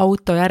mind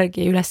auto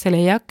järgi üles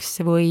leiaks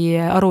või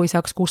aru ei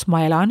saaks, kus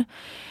ma elan.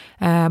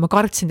 Ma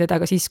kartsin teda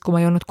ka siis, kui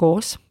ma ei olnud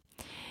koos.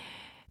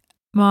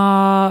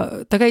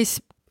 Ta käis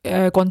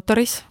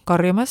kontoris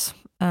karjumas,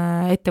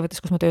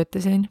 ettevõttes, kus ma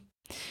töötasin.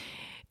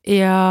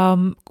 Ja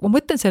kui ma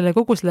mõtlen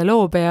kogu selle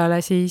loo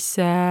peale, siis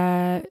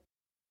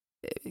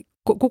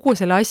kogu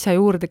selle asja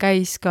juurde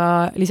käis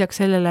ka lisaks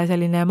sellele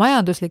selline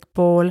majanduslik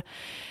pool.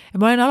 Ja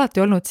ma olen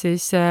alati olnud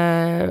siis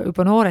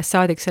juba noorest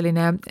saadik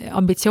selline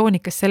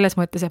ambitsioonikas selles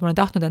mõttes, et ma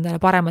olen tahtnud endale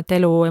paremat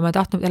elu ja ma olen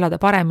tahtnud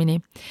elada paremini.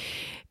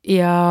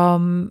 Ja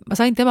ma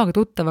sain temaga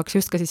tuttavaks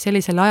just ka siis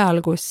sellisel ajal,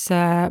 kus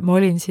ma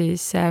olin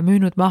siis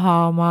müünud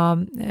maha oma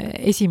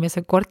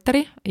esimese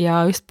korteri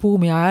ja just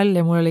buumi ajal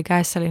ja mul oli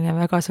käes selline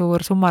väga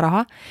suur summa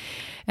raha.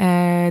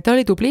 Ta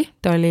oli tubli,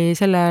 ta oli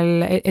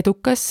sellel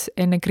edukas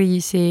enne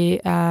kriisi,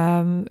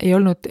 ei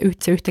olnud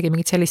ühtegi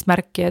mingit sellist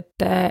märki,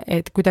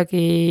 et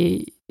kuidagi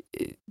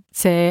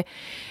see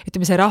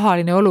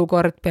rahaline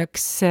olukord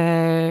peaks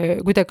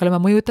kuidagi olema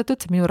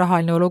mõjutatud, minu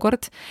rahaline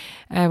olukord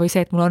või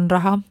see, et mul on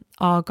raha,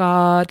 aga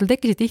tal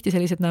tekkisid tihti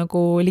sellised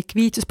nagu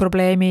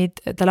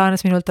likviidsusprobleemid, ta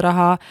laenas minult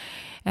raha,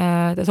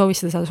 ta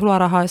soovis seda saada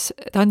sularahas,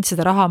 ta andis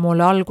seda raha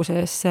mulle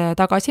alguses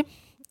tagasi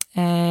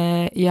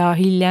ja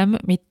hiljem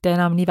mitte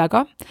enam nii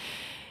väga.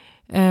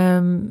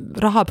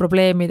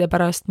 Rahaprobleemide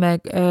pärast me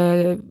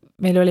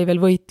meil oli veel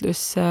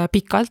võitlus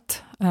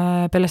pikalt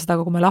peale seda,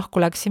 kui me lahku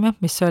läksime,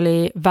 mis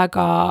oli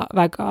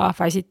väga-väga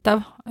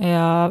väsitav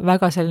ja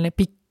väga selline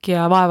pikk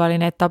ja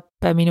vaevaline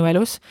etapp minu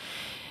elus.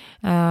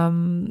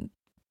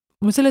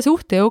 Mul selle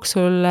suhte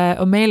jooksul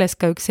on meeles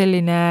ka üks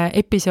selline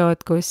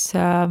episood, kus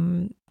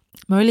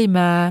me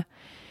olime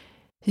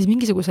siis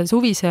mingisugusel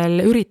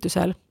suvisel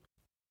üritusel,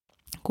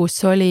 kus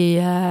oli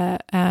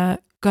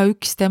ka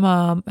üks tema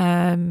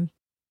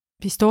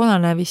vist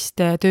toonane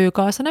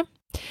töökaaslane,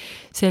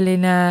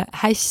 selline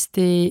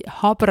hästi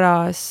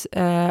habras,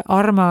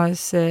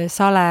 armas,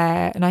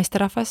 sale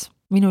naisterahvas,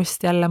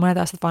 minust jälle mõned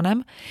aastad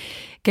vanem,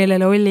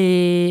 kellel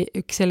oli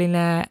üks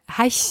selline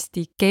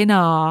hästi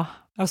kena,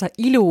 lausa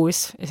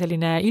ilus ja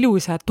selline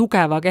ilusa,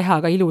 tugeva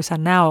kehaga, ilusa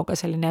näoga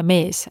selline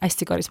mees,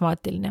 hästi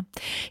karismaatiline.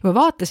 Ja ma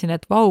vaatasin,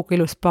 et vau, kui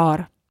ilus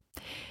paar.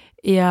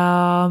 Ja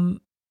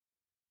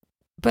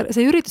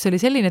see üritus oli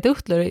selline, et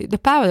õhtul oli,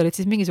 päevad olid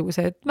siis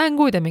mingisugused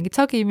mängud ja mingid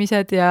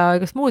sagimised ja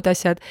igast muud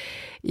asjad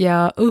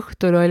ja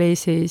õhtul oli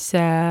siis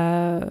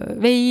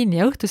vein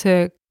ja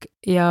õhtusöök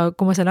ja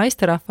kui ma selle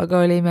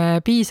naisterahvaga olime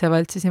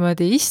piisavalt siis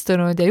niimoodi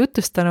istunud ja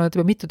jutustanud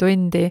või mitu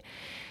tundi,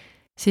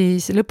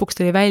 siis lõpuks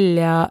tuli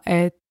välja,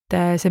 et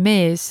see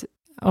mees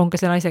on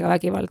ka selle naisega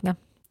vägivaldne.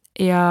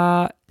 Ja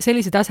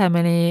sellise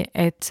tasemeni,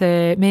 et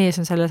see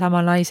mees on selle sama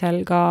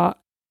naisel ka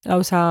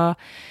lausa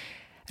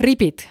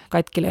ribid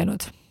katki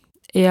löönud.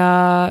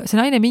 Ja see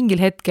naine mingil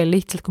hetkel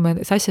lihtsalt, kui me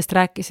asjast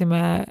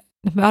rääkisime,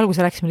 me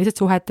alguses rääkisime lihtsalt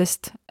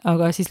suhetest,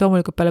 aga siis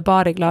loomulikult peale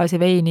paari klaasi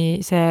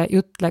veini see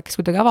jutt läks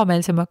kuidagi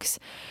avameelsemaks,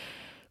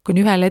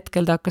 kuni ühel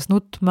hetkel ta hakkas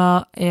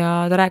nutma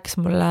ja ta rääkis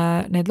mulle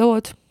need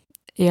lood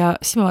ja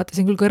siis ma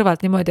vaatasin küll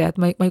kõrvalt niimoodi, et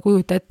ma ei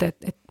kujuta ette,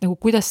 et nagu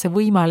kuidas see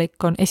võimalik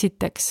on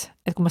esiteks,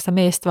 et kui ma seda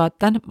meest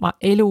vaatan, ma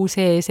elu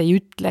sees ei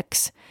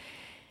ütleks,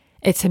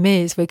 et see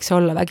mees võiks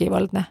olla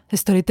vägivaldne,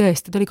 sest ta oli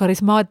tõesti, ta oli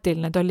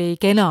karismaatiline, ta oli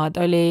kena,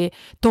 ta oli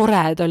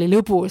tore, ta oli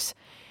lõbus.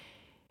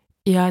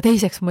 Ja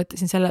teiseks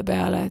mõtlesin selle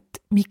peale,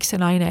 et miks see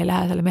naine ei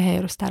lähe selle mehe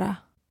juurest ära.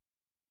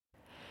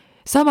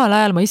 Samal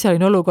ajal ma ise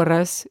olin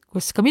olukorras,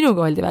 kus ka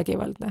minuga oldi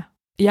vägivaldne.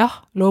 Jah,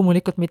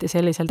 loomulikult mitte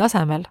sellisel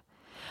tasemel,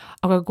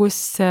 aga kus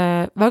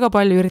väga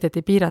palju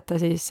üritati piirata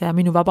siis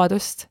minu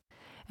vabadust,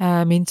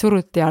 mind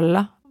suruti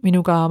alla,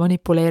 minuga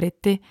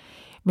manipuleeriti,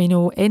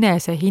 minu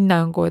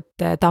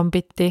enesehinnangud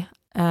tambiti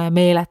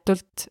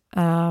meeletult,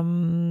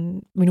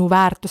 minu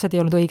väärtused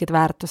ei olnud õiged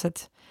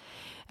väärtused,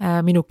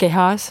 minu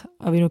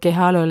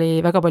kehal oli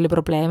väga palju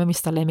probleeme, mis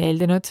talle ei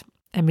meeldinud,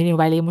 minu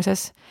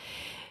välimuses.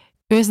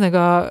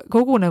 Ühesõnaga,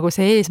 kogu nagu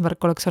see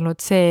eesmärk oleks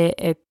olnud see,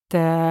 et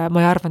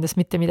ma ei arvanud endast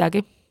mitte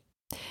midagi.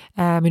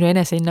 Minu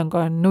enesehinnang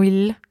on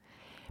 0.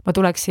 Ma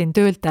tuleksin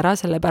töölt ära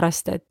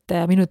sellepärast, et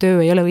minu töö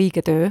ei ole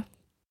õige töö.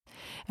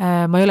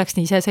 Ma ei oleks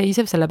nii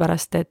iseseisev,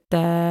 sellepärast, et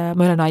ma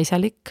ei ole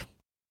naiselik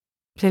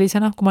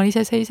sellisena, kui ma olen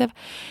iseseisev.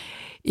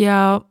 Ja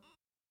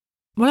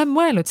ma olen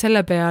mõelnud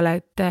selle peale,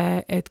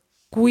 et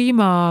kui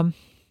ma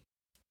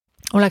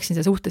oleksin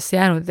see suhtesse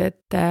jäänud,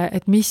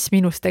 et mis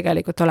minust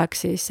tegelikult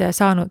oleks siis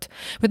saanud.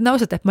 Ma ütlen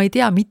ausalt, et ma ei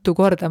tea, mitu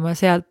korda ma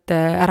sealt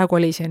ära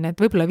kolisin, et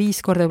võib-olla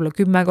 5 korda, võib-olla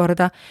 10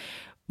 korda.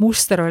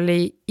 Muster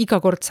oli iga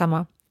kord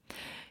sama.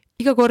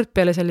 Iga kord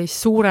peale sellist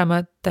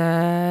suuremat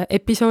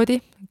episoodi,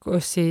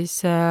 kus siis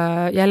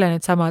jälle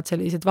need samad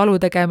sellised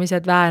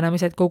valutegemised,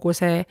 väänamised, kogu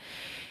see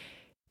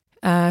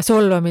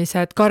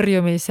solvamised,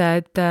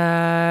 karjumised,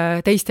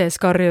 teistes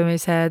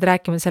karjumised,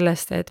 rääkima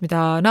sellest, et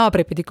mida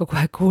naabrid pidi kogu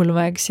aeg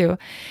kuulma, eks ju.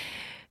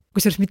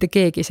 Kusjuures mitte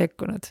keegi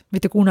sekkunud,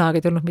 mitte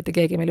kunagi tulnud mitte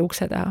keegi meile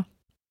ukse taha.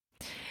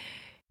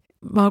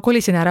 Ma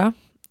kolisin ära,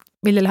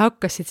 millele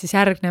hakkasid siis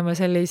järgnema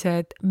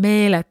sellised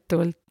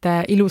meeletult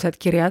ilusad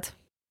kirjad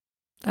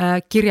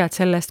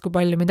sellest, kui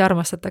palju mind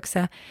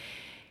armastatakse,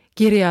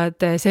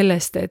 kirjad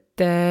sellest,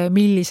 et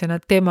millisena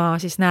tema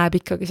siis näeb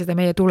ikkagi seda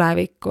meie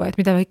tulevikku, et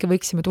mida me ikka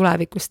võiksime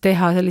tulevikus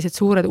teha, sellised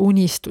suured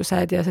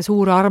unistused ja see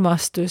suur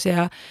armastus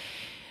ja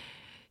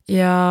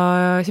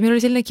siis meil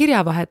oli selline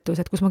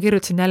kirjavahetus, et kus ma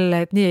kirjutasin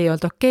jälle, et nii ei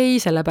olnud okei,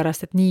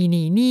 sellepärast, et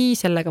nii,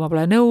 sellega ma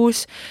pole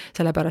nõus,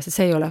 sellepärast, et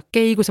see ei ole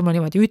okei, kui sa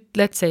mulle niimoodi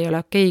ütled, see ei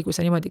ole okei, kui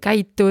sa niimoodi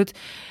käitud.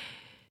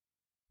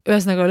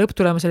 Ühesõnaga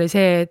lõpptulemus oli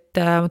see, et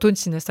ma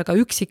tundsin ennast aga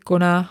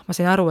üksikuna, ma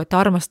sain aru, et ta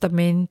armastab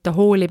mind, ta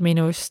hoolib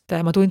minust,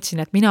 ma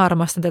tundsin, et mina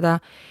armastan teda.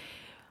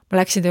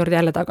 Ma läksin ta juurde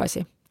jälle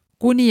tagasi,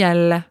 kuni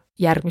jälle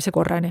järgmise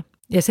korrani.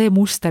 Ja see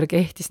muster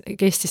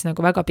kestis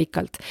nagu väga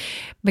pikalt.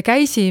 Me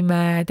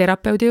käisime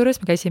terapeudi juures,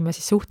 me käisime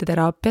siis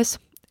suhteteraapias,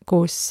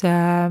 kus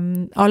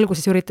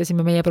alguses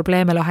üritasime meie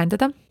probleeme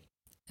lahendada,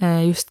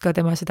 just ka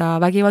tema seda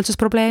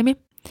vägivaldsusprobleemi.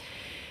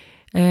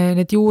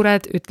 Need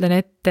juured, ütlen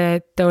ette,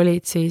 et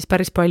olid siis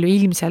päris palju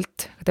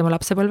ilmselt tema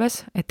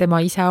lapsepõlves, et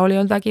tema isa oli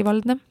olnud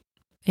vägivaldne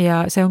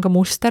ja see on ka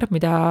muster,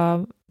 mida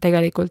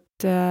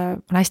tegelikult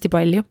on hästi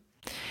palju.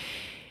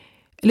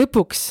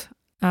 Lõpuks,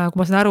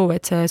 kui ma saan aru,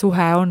 et see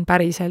suhe on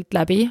päriselt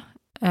läbi,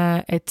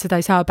 et seda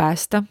ei saa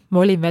päästa,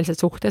 ma olin veel seal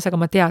suhtes, aga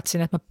ma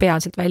teadsin, et ma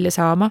pean sealt välja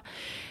saama,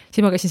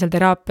 siis ma käisin seal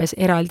teraapias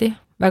eraldi,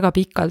 väga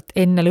pikalt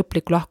enne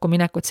lõplikku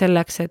lahkuminekut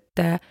selleks,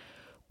 et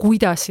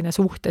kuidas sinna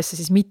suhtesse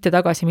siis mitte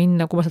tagasi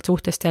minna, kui ma sealt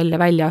suhtest jälle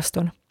välja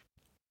astun.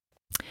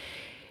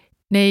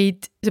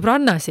 Neid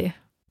sõbrannasi,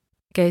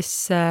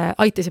 kes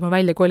aitasid mul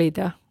välja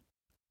kolida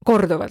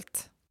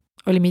korduvalt,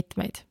 oli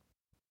mitmeid.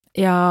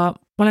 Ja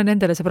ma olen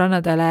nendele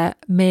sõbrannadele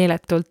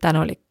meeletult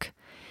tänulik.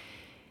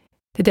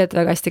 Te teate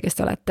väga hästi, kes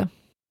te olete.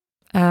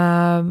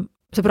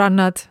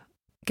 Sõbrannad,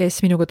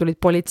 kes minuga tulid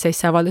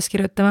politseisse avaldust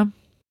kirjutama.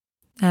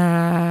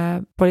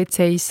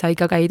 Politseis sai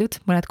ka käidud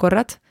mõned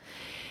korrad.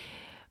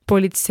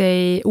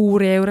 Politsei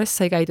uurija juures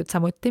sai käidud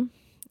samuti.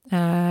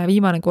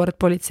 Viimane kord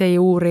politsei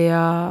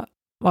uurija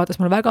vaatas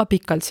mulle väga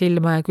pikalt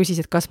silma ja küsis,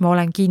 et kas ma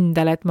olen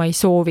kindel, et ma ei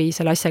soovi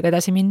selle asjaga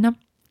edasi minna.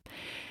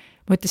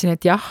 Ma ütlesin,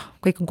 et jah,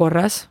 kõik on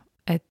korras,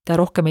 et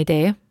rohkem ei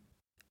tee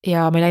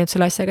ja ma ei läinud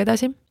selle asjaga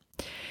edasi.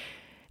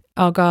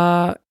 Aga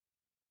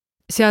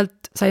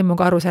sealt sain mu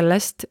ka aru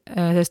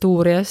sellest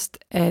uurijast,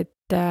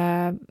 et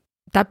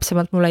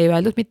täpsemalt mulle ei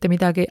öeldud mitte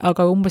midagi,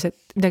 aga umbes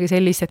et midagi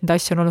sellist, et need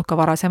asju on olnud ka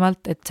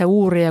varasemalt, et see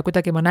uurija,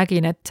 kuidagi ma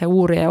nägin, et see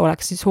uurija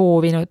oleks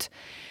soovinud,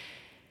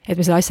 et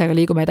me selle asjaga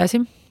liigume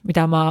edasi,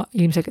 mida ma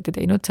ilmselgelt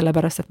ei teinud,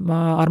 sellepärast, et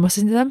ma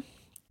armastasin teda.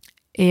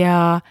 Ja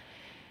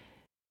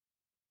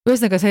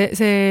ühesõnaga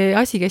see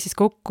asi käis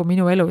kokku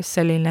minu elus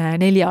selline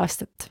 4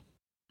 aastat.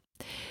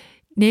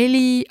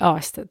 4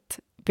 aastat.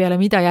 Peale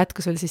mida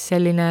jätkus veel siis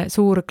selline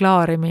suur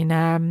klaarimine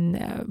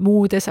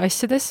muudes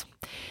asjades.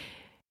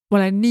 Ma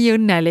olen nii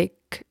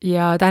õnnelik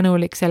ja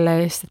tänulik selle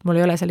eest, et mul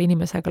ei ole selle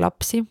inimesega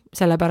lapsi,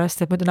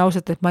 sellepärast, et ma ütlen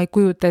ausalt, et ma ei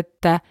kujuta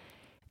ette,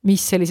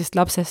 mis sellisest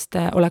lapsest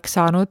oleks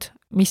saanud,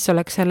 mis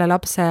oleks selle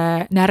lapse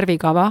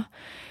närvikava,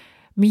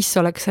 mis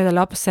oleks selle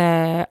lapse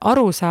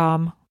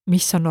arusaam,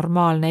 mis on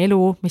normaalne elu,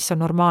 mis on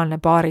normaalne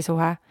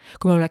paarisuhe,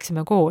 kui me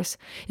oleksime koos.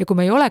 Ja kui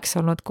me ei oleks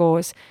olnud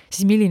koos,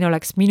 siis milline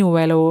oleks minu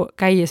elu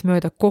käies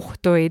mööda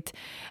kohtuid,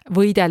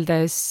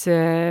 võideldes,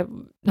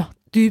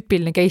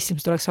 tüüpiline case,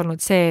 mis oleks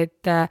olnud see,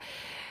 et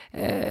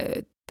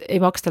ei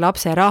maksta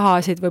lapse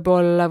rahasid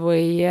võib-olla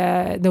või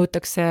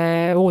nõutakse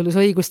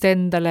hooldusõigust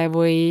endale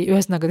või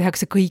ühesõnaga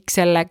tehakse kõik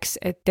selleks,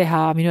 et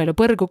teha minu elu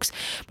põrguks.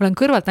 Ma olen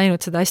kõrvalt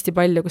näinud seda hästi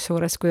palju,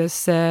 kuidas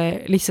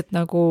lihtsalt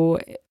nagu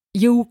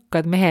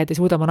jõukad mehed ei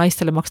suuda oma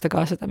naistele maksta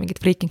ka seda mingit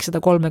freaking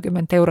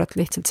 130 eurot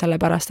lihtsalt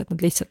sellepärast, et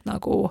nad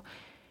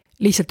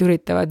lihtsalt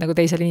üritavad nagu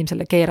teisele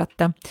inimesele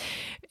keerata.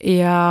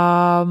 Ja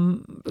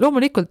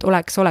loomulikult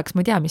oleks,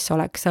 ma ei tea, mis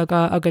oleks,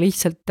 aga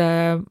lihtsalt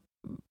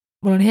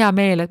mul on hea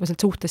meel, et ma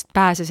sealt suhtest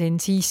pääsesin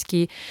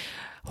siiski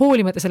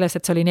hoolimata sellest,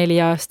 et see oli 4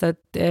 aastat,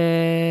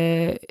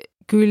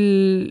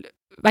 küll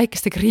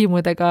väikeste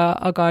kriimudega,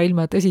 aga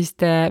ilma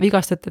tõsiste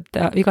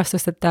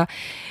vigastusteta,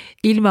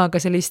 ilma ka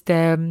selliste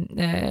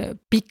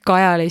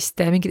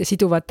pikaajaliste mingite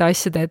siduvate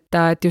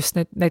asjadeta, et just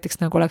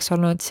näiteks nagu oleks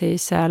olnud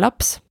siis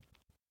laps.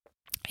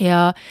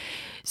 Ja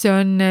see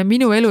on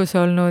minu elus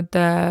olnud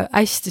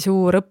hästi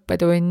suur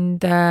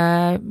õppetund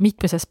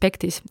mitmes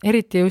aspektis,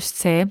 eriti just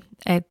see,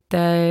 et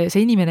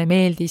see inimene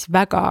meeldis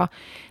väga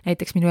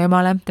näiteks minu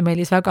emale, ta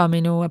meeldis väga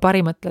minu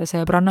parimatele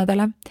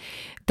sõbrannadele.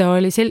 Ta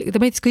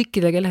meeldis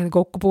kõikidele, kellega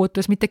kokku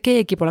puutus, mitte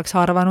keegi poleks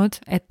arvanud,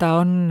 et ta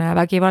on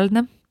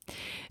vägivaldne.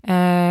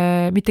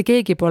 Mitte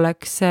keegi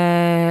poleks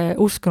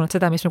uskunud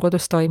seda, mis meil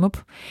kodus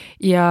toimub.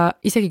 Ja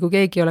isegi kui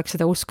keegi oleks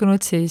seda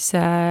uskunud, siis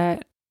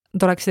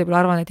nad oleks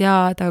võib-olla arvanud, et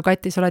jaa, aga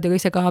Kati, sa oled ju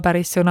ise ka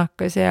päris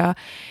sõnakas ja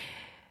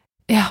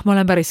jah, ma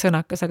olen päris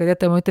sõnakas, aga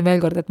teate, ma ütlen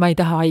veel kord, et ma ei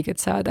taha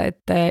haiget saada,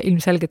 et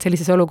ilmselgelt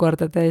sellises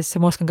olukordades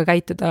ma oskan ka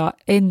käituda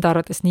enda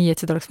arvates nii, et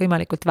seda oleks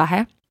võimalikult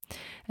vähe.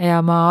 Ja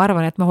ma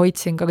arvan, et ma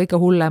hoidsin ka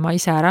kõige hullema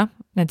ise ära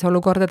nendes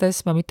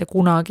olukordades, ma mitte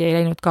kunagi ei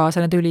läinud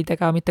kaasa nende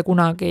ülidega, mitte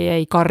kunagi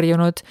ei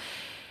karjunud,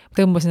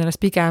 tõmbasin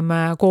ennast pigem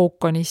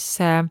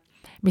kookonisse,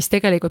 mis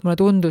tegelikult mulle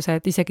tundus,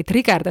 et isegi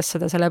trigerdas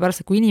seda,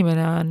 sellepärast, et kui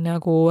inimene on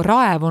nagu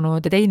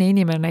raevunud ja teine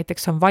inimene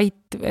näiteks on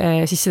vait,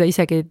 siis seda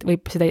isegi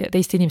võib seda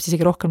teist inimest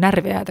isegi rohkem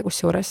närvi jääda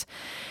kusjuures.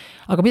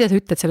 Aga mida sa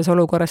ütled selles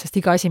olukorras,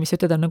 sest iga asi, mis sa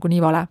ütled, on nagu nii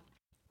vale.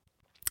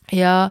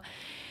 Ja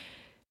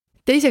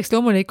teiseks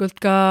loomulikult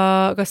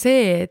ka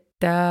see,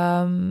 et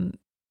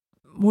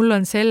mul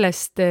on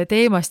sellest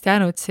teemast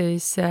jäänud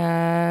siis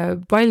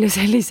palju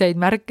selliseid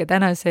märke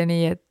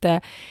tänaseni,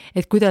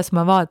 et kuidas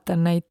ma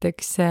vaatan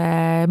näiteks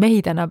mehi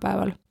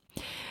tänapäeval.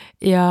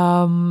 Ja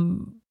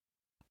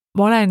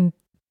ma olen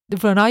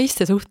võib-olla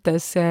naiste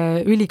suhtes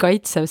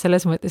ülikaitsev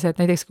selles mõttes,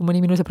 et näiteks kui mõni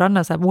minu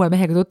sõbranna saab uue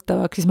mehega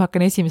tuttavaks, siis ma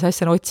hakkan esimese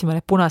asjana otsima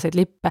need punaseid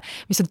lippe,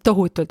 mis on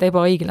tohutult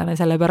ebaõiglane,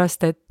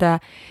 sellepärast et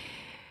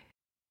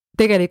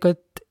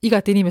tegelikult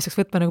igat inimest võiks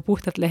võtma nagu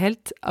puhtalt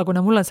lehelt, aga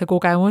kuna mul on see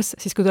kogemus,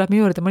 siis kui tuleb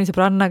minu juurde mõni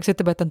sõbranna, kes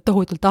ütleb, et ta on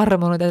tohutult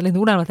armunud ja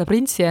läinud unelmata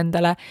printsi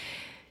endale,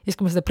 siis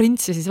kui ma seda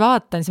printsi siis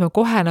vaatan, siis ma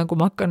kohe nagu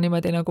ma hakkan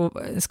niimoodi nagu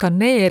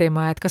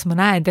skanneerima, et kas ma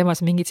näen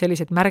temas mingeid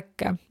selliseid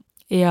märke.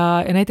 Ja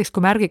näiteks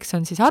kui märgiks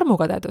on siis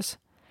armukadedus,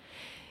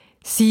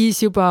 siis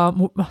juba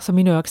see on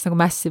minu jaoks nagu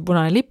massiv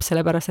punane lipp,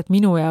 sellepärast, et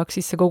minu jaoks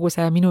siis kogu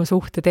see minu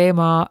suhte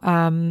teema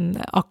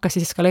hakkas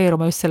siis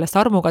eskaleeruma just sellest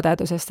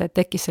armukadedusest, et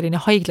tekkis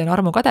selline haiglane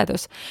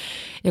armukadedus.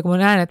 Ja kui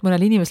ma näen, et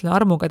mõnel inimesel on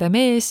armukade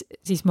mees,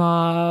 siis ma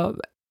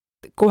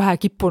kohe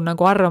kipun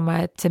nagu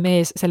arvama, et see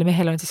mees, selle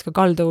mehel on siis ka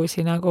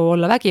kalduvusi nagu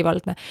olla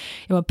vägivaldne.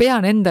 Ja ma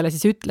pean endale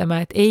siis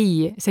ütlema, et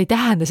ei, see ei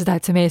tähenda seda,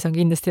 et see mees on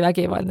kindlasti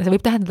vägivaldne. See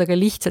võib tähendada ka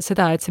lihtsalt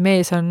seda, et see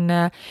mees on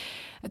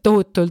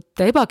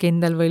tohutult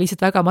ebakindel või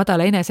lihtsalt väga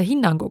madala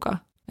enesehinnanguga.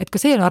 Et ka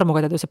see on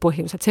armukadeduse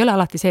põhjus, et see ei ole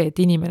alati see,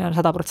 et inimene on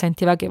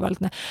 100%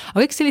 vägivaldne.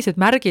 Aga kõik sellised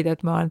märgid,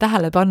 et ma olen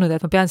tähele pannud,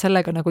 et ma pean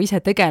sellega nagu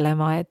ise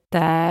tegelema,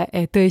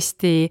 et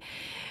tõesti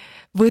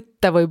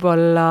võtta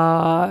võib-olla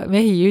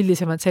mehi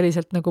üldisemalt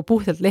selliselt nagu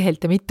puhtalt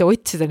lehelt ja mitte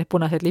otsida neid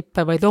punaseid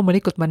lippe, vaid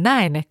loomulikult ma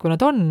näen, et kui nad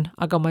on,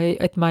 aga ma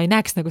ei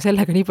näeks nagu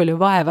sellega nii palju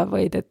vaeva,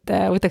 vaid et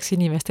võtaks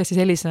inimest tõesti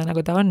sellisena,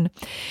 nagu ta on.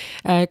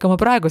 Ka ma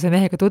praeguse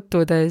mehega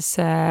tutvudes,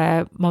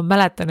 ma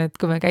mäletan, et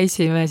kui me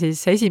käisime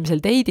siis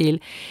esimesel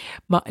date'il,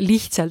 ma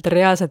lihtsalt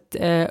reaalselt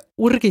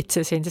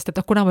urgitsesin, sest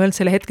et kuna ma ei olnud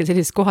selle hetkel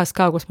sellises kohas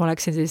ka, kus ma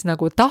oleksin siis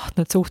nagu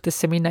tahtnud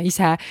suhtesse minna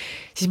ise,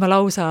 siis ma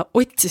lausa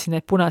otsisin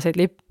neid punaseid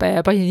lippe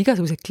ja panin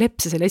igasuguseid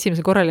klepse selle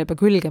esimese korraleppe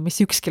külge, mis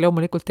ükski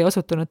loomulikult ei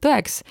osutunud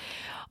tõeks.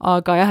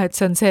 Aga jah, et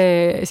see on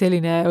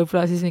selline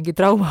võib-olla siis mingi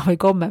trauma või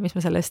komme, mis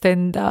ma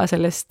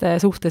sellest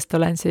suhtest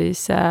olen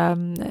siis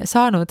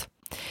saanud.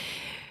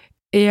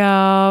 Ja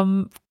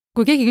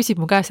kui keegi küsib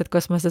mu käest, et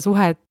kas ma seda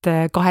suhet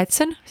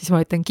kahetsen, siis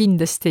ma ütlen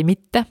kindlasti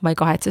mitte, ma ei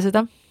kahetse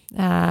seda.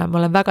 Ma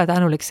olen väga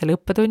tänulik selle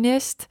õppetunni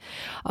eest,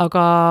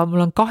 aga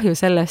mul on kahju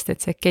sellest,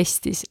 et see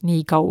kestis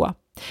nii kaua.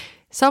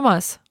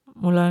 Samas,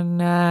 mul on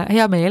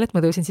hea meel, et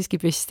ma tõusin siiski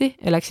püsti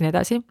ja läksin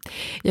edasi.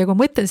 Ja kui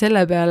mõtlen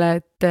selle peale,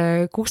 et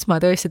kus ma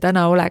tõesti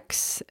täna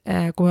oleks,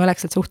 kui ma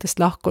oleks sealt suhtest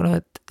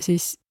lahkunud,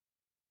 siis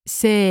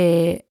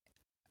see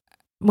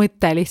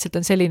mõte lihtsalt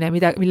on selline,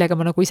 millega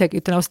ma nagu isegi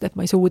ütlen ausalt, et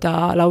ma ei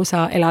suuda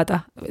lausa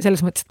elada.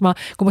 Selles mõttes,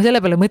 et kui ma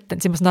selle peale mõtlen,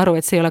 siis ma saan aru,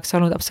 et see ei oleks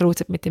olnud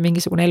absoluutselt mitte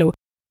mingisugune elu.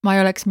 Ma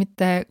ei oleks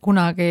mitte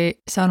kunagi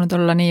saanud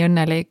olla nii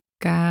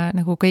õnnelik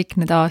nagu kõik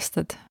need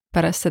aastad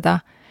pärast seda,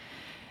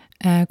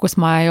 kus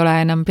ma ei ole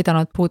enam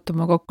pidanud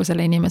puutuma kokku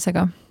selle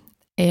inimesega.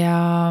 Ja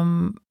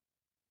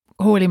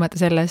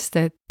hoolimata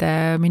sellest, et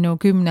minu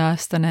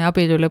 10-aastane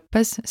abielu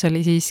lõppes, see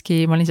oli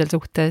siiski, ma olin seal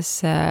suhtes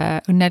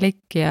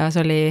õnnelik ja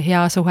see oli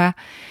hea suhe.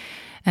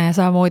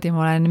 Samamoodi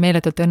ma olen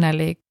meeletult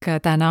õnnelik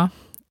täna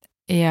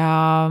ja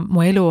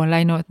mu elu on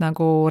läinud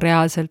nagu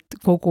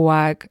reaalselt kogu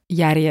aeg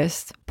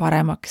järjest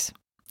paremaks.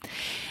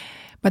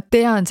 Ma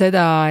tean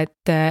seda,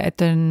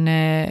 et on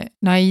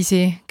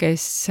naisi,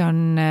 kes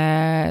on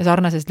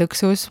sarnases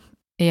lõksus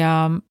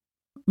ja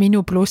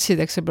minu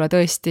plussideks võib-olla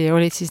tõesti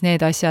olid siis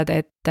need asjad,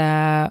 et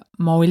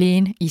ma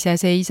olin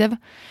iseseisev.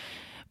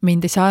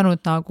 Mind ei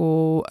saanud nagu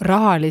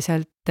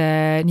rahaliselt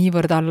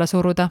niivõrd alla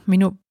suruda.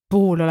 Minu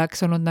puhul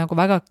oleks olnud nagu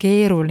väga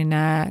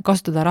keeruline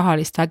kasutada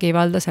rahalist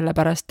vägivalda,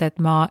 sellepärast et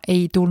ma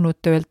ei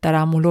tulnud töölt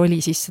ära, mul oli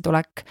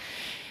sissetulek.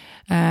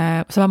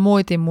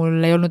 Samamoodi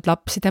mul ei olnud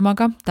lapsi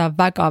temaga, ta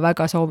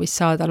väga-väga soovis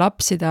saada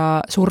lapsi, ta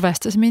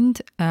survestas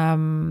mind.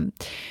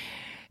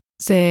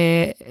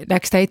 See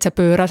läks täitsa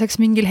pööraseks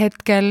mingil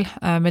hetkel,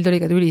 meil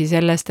tuli ka tüli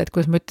sellest, et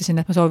kuidas ma ütlesin,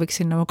 et ma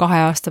sooviksin 2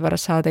 aasta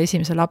pärast saada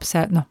esimese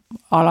lapse,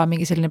 ala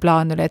mingi selline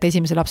plaan oli, et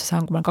esimese lapse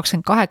saan, kui ma olen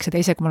 28,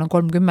 teise, kui ma olen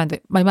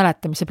 30, ma ei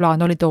mäleta, mis see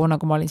plaan oli toona,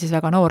 kui ma olin siis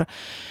väga noor.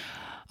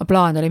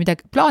 Plaan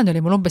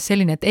oli mul umbes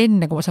selline, et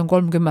enne, kui ma saan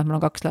 30, mul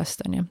on 2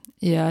 last, on ju.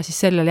 Ja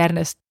siis sellel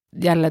järgnes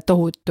jälle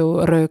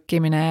tohutu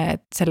röökimine,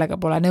 et sellega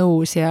pole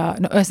nõus ja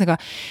ühesõnaga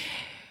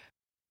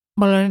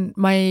ma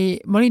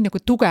olin nagu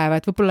tugev,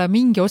 et võib-olla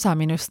mingi osa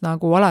minust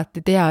nagu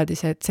alati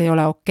teadis, et see ei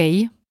ole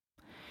okei.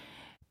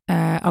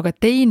 Aga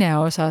teine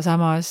osa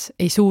samas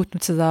ei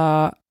suutnud seda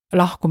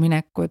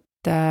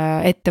lahkuminekut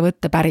ette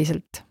võtta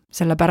päriselt,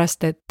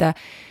 sellepärast et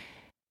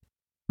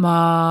ma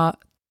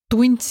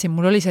tundsin,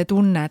 mul oli see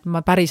tunne, et ma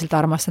päriselt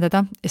armastan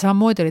teda ja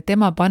samamoodi oli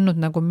tema pannud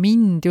nagu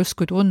mind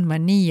justkui tundma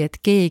nii, et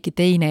keegi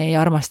teine ei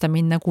armasta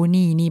mind nagu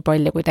nii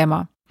palju kui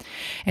tema.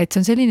 Et see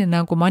on selline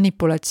nagu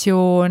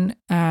manipulatsioon,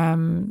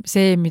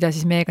 see, mida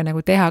siis meiega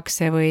nagu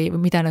tehakse või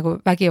mida nagu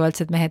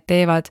vägivaldsed mehed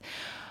teevad,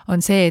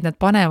 on see, et nad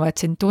panevad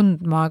sind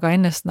tundma aga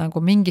ennast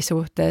nagu mingi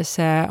suhtes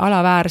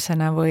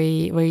alaväärsena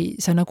või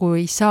sa nagu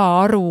ei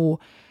saa aru,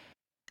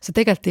 sa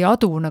tegelikult ei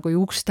adu nagu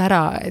just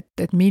ära,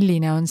 et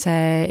milline on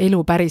see elu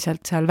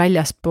päriselt seal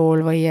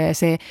väljaspool või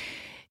see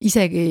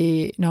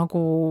isegi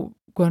nagu,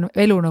 kui on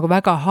elu nagu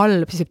väga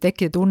halb, siis võib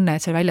tekkida tunne,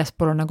 et see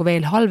väljaspool on nagu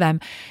veel halvem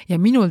ja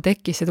minul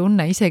tekkis see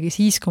tunne isegi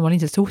siis, kui ma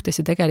olin sealt suhtes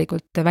ju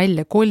tegelikult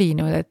välja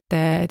kolinud,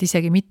 et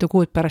isegi mitu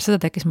kuud pärast seda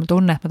tekkis mul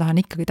tunne, et ma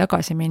tahan ikkagi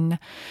tagasi minna.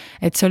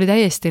 Et see oli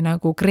täiesti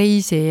nagu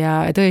crazy ja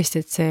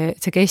tõesti, et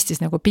see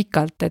kestis nagu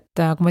pikalt, et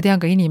kui ma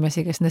tean ka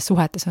inimesi, kes nendes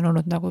suhetes on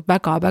olnud nagu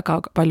väga-väga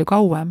palju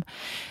kauem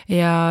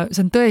ja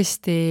see on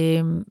tõesti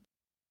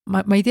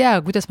ma ei tea,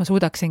 kuidas ma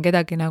suudaksin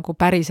kedagi nagu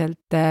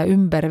päriselt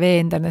ümber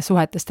veenda nendest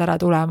suhetest ära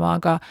tulema,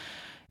 aga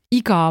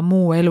iga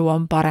muu elu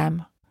on parem.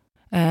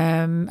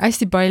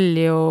 Hästi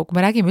palju, kui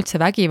me räägime üldse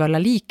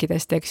vägivalla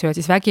liikidest, eks ju, et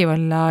siis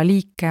vägivalla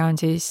liike on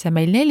siis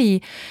meil 4,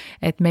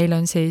 et meil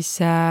on siis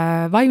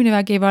vaimne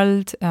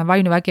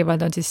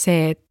vägivald on siis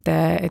see,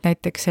 et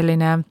näiteks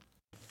selline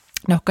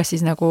kas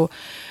siis nagu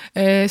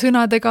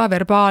sõnadega,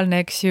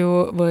 verbaalne, eks ju,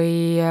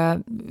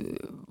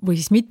 või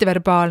siis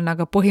mitteverbaalne,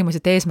 aga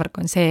põhimõtteliselt eesmärk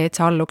on see, et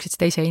sa alluksid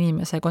teise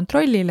inimese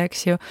kontrollile,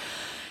 eks ju.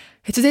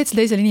 Et sa teed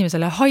selle teisele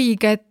inimesele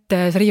haiget,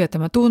 sa riivad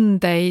tema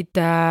tundeid,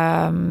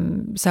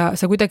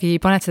 sa kuidagi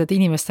paned seda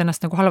inimest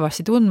ennast nagu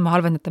halvasti tundma,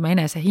 halvendad tema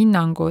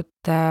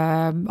enesehinnangut,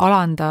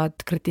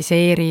 alandad,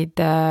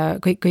 kritiseerid,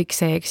 kõik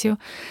see, eks ju.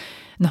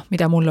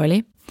 Mida mul oli.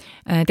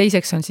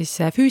 Teiseks on siis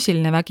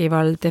füüsiline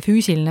vägivald ja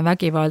füüsiline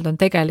vägivald on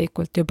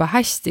tegelikult juba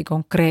hästi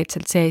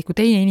konkreetselt see, et kui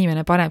teine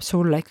inimene paneb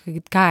sulle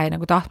ikkagi käe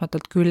nagu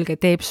tahtmatult külge,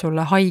 teeb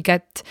sulle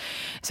haiget,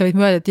 sa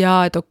võid mõelda, et jaa,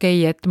 et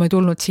okei, et ma ei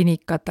tulnud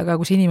sinikat, aga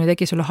kui see inimene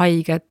tegi sulle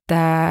haiget,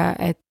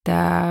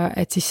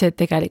 et siis see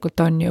tegelikult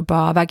on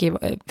juba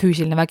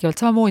füüsiline vägivald.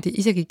 Samamoodi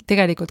isegi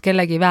tegelikult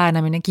kellegi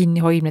väänamine,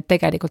 kinnihoidmine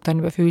tegelikult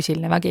on juba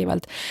füüsiline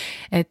vägivald.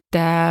 Et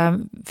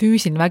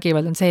füüsiline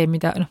vägivald on see,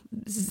 mida,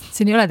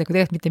 siin ei ole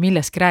tegelikult mitte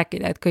millestki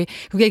rääkida, et kui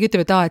keegi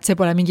ütleb, et see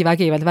pole mingi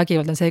vägivald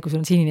on see, kui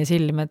sul on sinine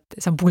silm, et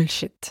see on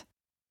bullshit.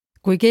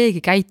 Kui keegi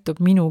käitub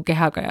minu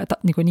kehaga ja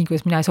nii,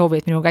 kuidas mina ei soovi,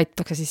 et minuga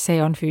käitutakse, siis see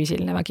on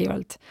füüsiline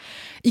vägivald.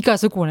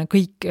 Igasugune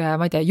kõik,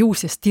 ma ei tea,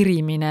 juustest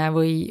tirimine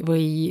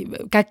või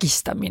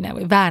kägistamine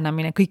või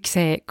väänamine, kõik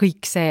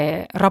see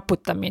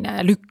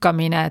raputamine,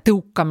 lükkamine,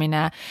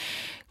 tõukamine,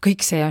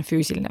 kõik see on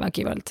füüsiline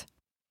vägivald.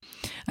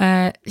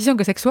 Siis on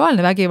ka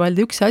seksuaalne vägivald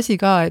ja üks asi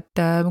ka, et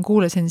ma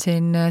kuulasin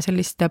siin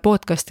sellist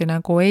podcasti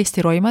nagu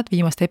Eesti Roimad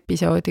viimast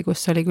episoodi,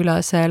 kus oli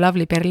külas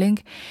Lavly Perling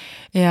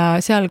ja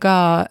seal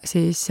ka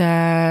siis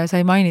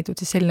sai mainitud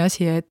siis selline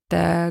asi, et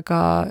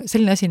ka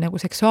selline asi nagu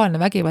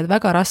seksuaalne vägivald,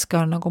 väga raske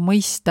on nagu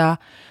mõista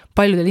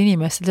paljudel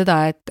inimestel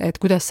seda,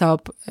 et kuidas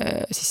saab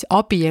siis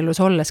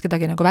abielus olles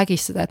kedagi nagu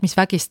vägistada, et mis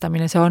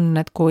vägistamine see on,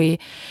 et kui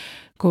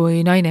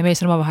naine ja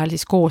mees on omavahel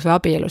siis koos või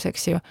abielus,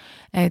 eks ju.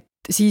 Et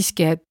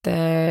siiski, et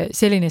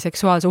selline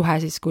seksuaalsuhe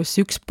siis, kus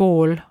üks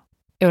pool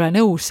ei ole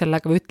nõus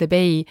sellega või ütleb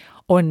ei,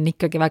 on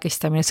ikkagi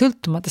vägistamine,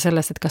 sõltumata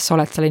sellest, et kas sa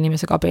oled selle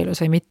inimesega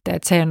abielus või mitte,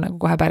 et see on nagu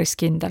kohe päris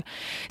kindel.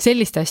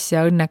 Sellist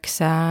asja õnneks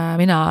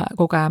mina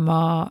kogema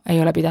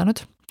ei ole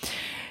pidanud.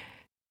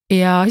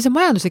 Ja siis on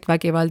majanduslik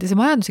vägivald ja see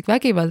majanduslik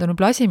vägivald on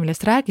asi,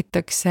 millest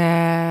räägitakse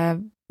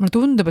mulle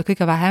tundub, et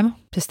kõige vähem,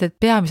 sest et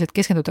peamiselt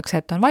keskendutakse,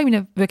 et on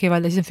vaimne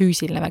vägivald ja siis on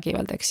füüsiline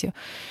vägivald, eks ju.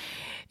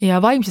 Ja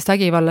vaimsest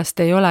vägivallast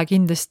ei ole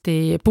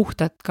kindlasti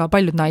puhtad ka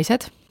paljud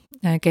naised,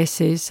 kes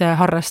siis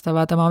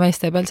harrastavad oma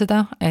meeste peal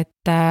seda,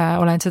 et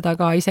olen seda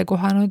ka ise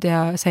kohanud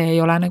ja see ei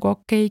ole nagu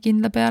okei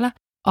kindla peale.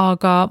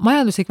 Aga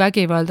majanduslik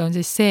vägivald on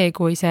siis see,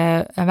 kui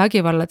see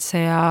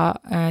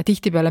vägivallatseja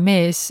tihtipeale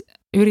mees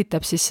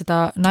üritab siis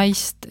seda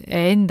naist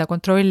enda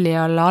kontrolli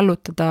alla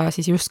allutada,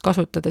 siis just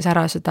kasutades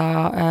ära seda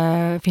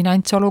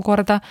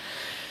finantsolukorda,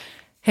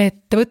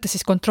 et võttes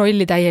siis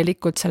kontrolli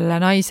täielikult selle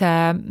naise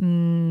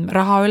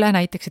raha üle,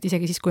 näiteks, et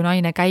isegi siis, kui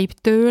naine käib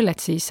tööl,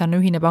 et siis on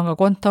ühine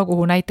pangakonto,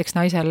 kuhu näiteks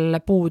naisel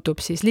puudub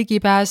siis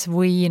ligipääs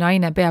või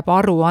naine peab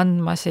aru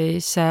andma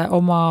siis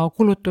oma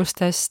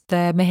kulutustest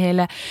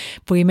mehele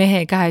või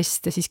mehe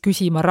käest siis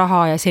küsima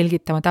raha ja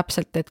selgitama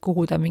täpselt, et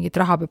kuhu ta mingit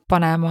raha peab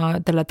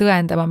panema, talle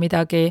tõendama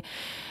midagi.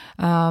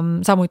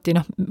 Samuti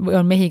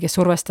on mehi, kes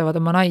survestavad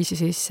oma naisi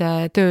siis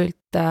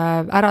töölt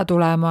ära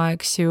tulema,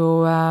 eks ju,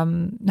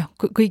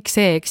 kõik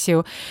see, eks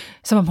ju,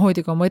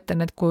 samamoodi kui ma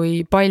mõtlen, et kui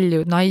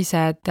paljud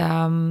naised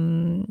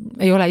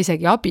ei ole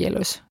isegi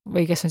abielus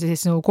või kes on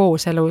siis nagu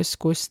kooselus,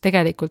 kus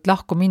tegelikult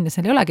lahku minnes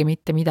neil ei olegi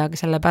mitte midagi,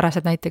 sellepärast,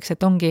 et näiteks,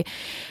 et ongi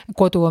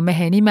kodu on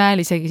mehe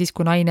nimel, isegi siis,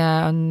 kui naine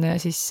on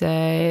siis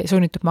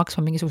sunnitud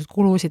maksma mingisuguseid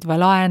kulusid või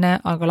laene,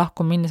 aga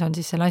lahku minnes on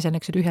siis see naise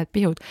tühjad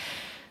pihud.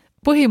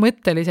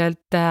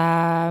 Põhimõtteliselt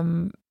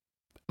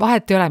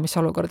vahet ei ole, mis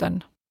olukord on.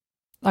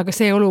 Aga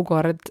see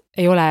olukord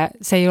ei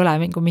ole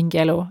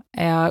mingi elu.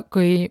 Ja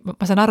kui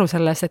ma saan aru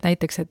sellest, et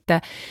näiteks, et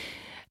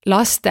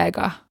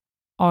lastega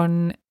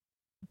on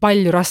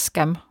palju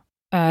raskem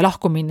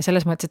lahku minna,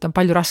 selles mõttes, et on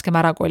palju raskem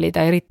ära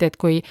kolida, eriti, et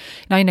kui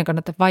naine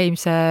kannatab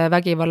vaimse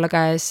vägivalla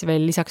käes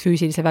veel lisaks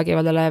füüsilise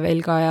vägivallale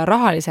veel ka ja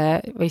rahalise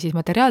või siis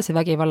materiaalse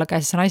vägivalla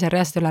käes, siis naisel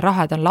reaalselt üle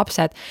rahad on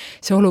lapsed,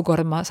 see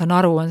olukord, ma saan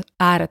aru, on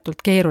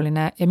ääretult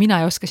keeruline ja mina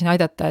ei oska siin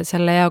aidata, et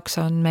selle jaoks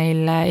on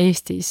meil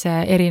Eestis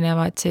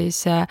erinevad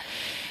siis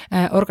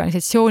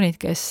organisatsioonid,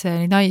 kes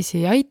neid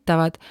naisi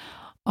aitavad,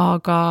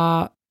 aga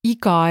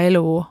iga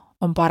elu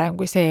on parem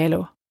kui see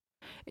elu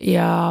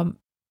ja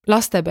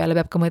laste peale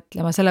peab ka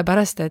mõtlema,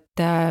 sellepärast,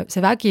 et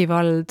see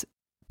vägivald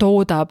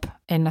toodab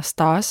ennast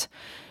taas.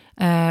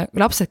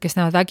 Lapsed, kes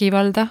näevad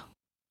vägivalda,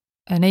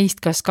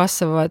 neist kas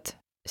kasvavad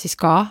siis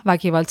ka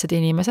vägivaldsed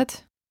inimesed,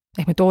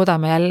 ehk me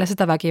toodame jälle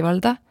seda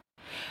vägivalda,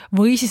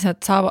 või siis nad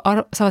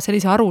saavad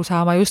sellise aru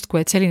saama justkui,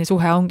 et selline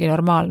suhe ongi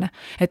normaalne.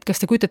 Et kas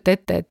te kujutate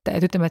ette,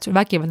 et ütleme, et sul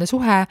vägivaldne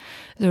suhe,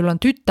 sul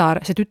on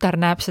tütar, see tütar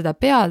näeb seda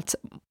pealt,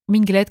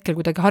 mingil hetkel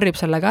kuidagi harjub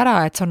sellega ära,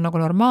 et see on nagu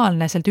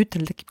normaalne, sel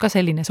tütrel tekib ka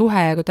selline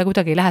suhe ja ta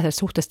kuidagi ei lähe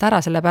sellest suhtest ära,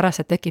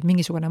 sellepärast, et tekib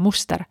mingisugune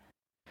muster.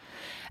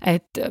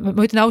 Et ma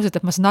ütlen ausalt,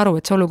 et ma saan aru,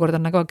 et see olukord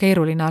on nagu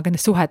keeruline, aga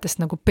nendest suhetest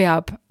nagu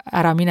peab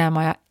ära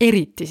minema ja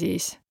eriti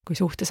siis, kui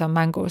suhtes on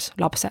mängus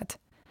lapsed.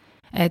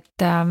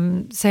 Et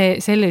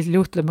sellisel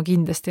juhtul ma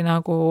kindlasti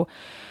nagu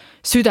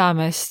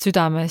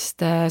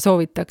südamest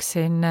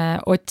soovitaksin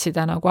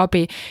otsida nagu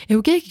abi. Ja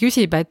kui keegi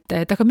küsib,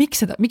 et aga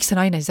miks see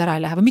naine siis ära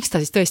ei lähe või miks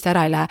ta siis tõesti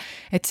ära ei lähe,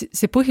 et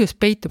see põhjus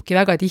peitubki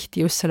väga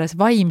tihti just selles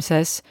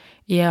vaimses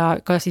ja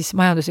ka siis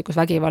majanduslikus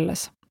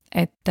vägivallas.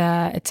 Et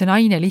see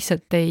naine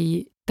lihtsalt ta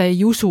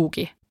ei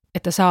usugi,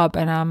 et ta saab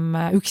enam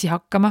üksi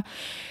hakkama.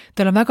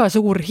 Tal on väga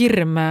suur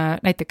hirm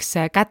näiteks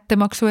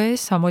kättemaksu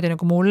ees, samamoodi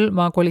nagu mul,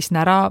 ma kolisin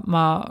ära,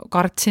 ma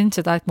kartsin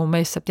seda, et mu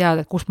mees saab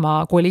teada, et kus ma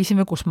kolisin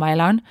või kus ma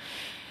elan.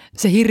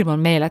 See hirm on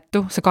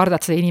meeletu, sa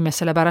kardad seda inimest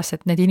selle pärast,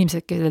 et need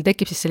inimesed, kellel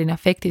tekib siis selline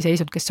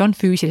afektiseisund, kes on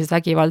füüsiliselt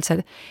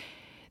vägivaldsed,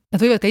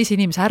 nad võivad teise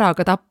inimese ära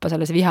ka tappa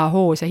selles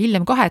vihahoos ja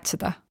hiljem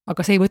kahetseda,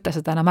 aga see ei võta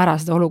seda enam ära,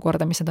 seda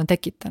olukorda, mis nad on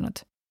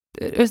tekitanud.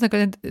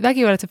 Ühesõnaga, need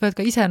vägivaldsed võivad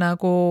ka ise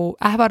nagu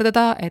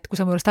ähvardada, et kui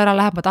sa mu juurest ära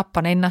läheb, ma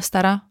tappan ennast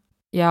ära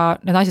ja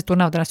need naised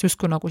tunnevad ennast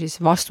justkui nagu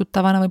siis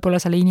vastutavana võib-olla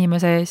selle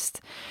inimese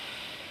eest.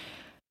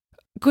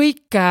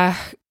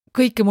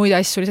 Kõike muid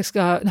asju, lisaks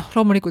ka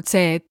loomulikult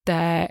see, et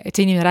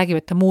see inimene räägib,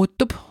 et ta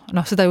muutub.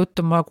 Seda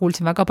juttu ma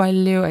kuulsin väga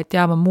palju, et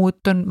ma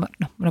muutun,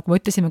 nagu ma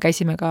ütlesin, me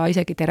käisime ka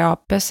isegi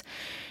teraapias.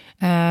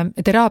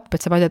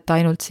 Teraapias saab aidata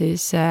ainult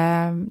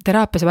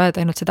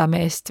seda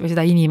meest või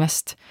seda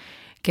inimest,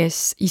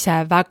 kes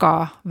ise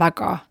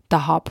väga-väga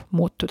tahab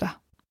muutuda.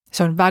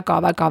 See on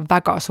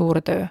väga-väga-väga suur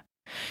töö.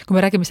 Kui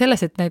me räägime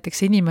sellest, et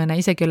näiteks inimene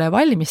isegi ei ole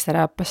valmis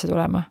teraapiasse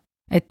tulema,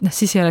 et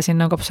siis ei ole siin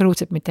nagu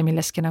absoluutselt mitte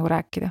millestki nagu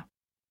rääkida.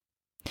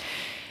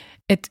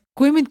 Et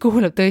kui mind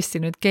kuulab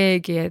tõesti nüüd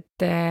keegi,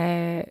 et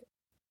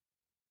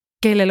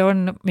kellel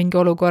on mingi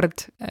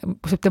olukord,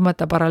 saab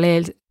tõmmata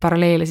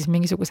paralleele siis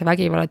mingisuguse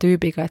vägivalla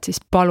tüübiga, et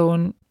siis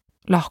palun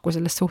lahku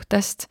sellest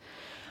suhtest,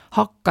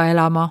 hakka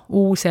elama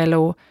uus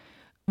elu,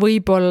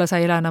 võib-olla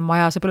sa ei ela enam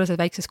majas, võib-olla sa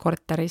väikses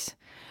korteris,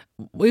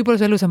 võib-olla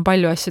su elus on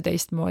palju asju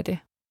teistmoodi,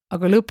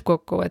 aga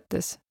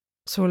lõppkokkuvõttes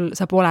sul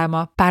saab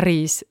olema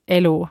päris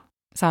elu,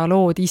 sa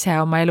lood ise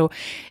oma elu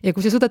ja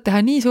kui sa suudad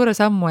teha nii suure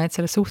sammu, et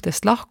sellest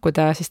suhtest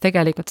lahkuda, siis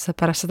tegelikult saab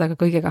pärast seda ka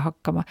kõigega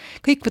hakkama.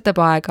 Kõik võtab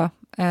aega,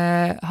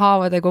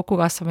 haavade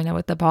kokkukasvamine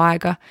võtab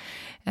aega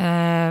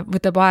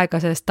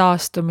sellest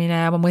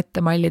taastumine, oma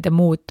mõttemallide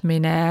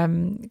muutmine,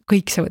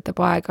 kõik see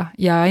võtab aega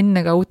ja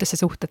enne ka uutesse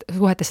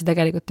suhetesse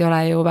tegelikult ei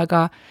ole ju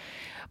väga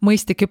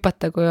mõistlik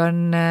hüpata, kui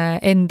on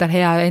endal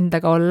hea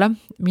endaga olla.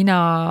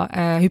 Mina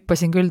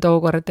hüppasin küll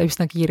tookord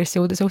üsna kiiresti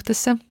uude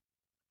suhtesse,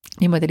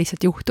 niimoodi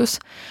lihtsalt juhtus.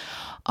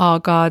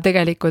 Aga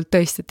tegelikult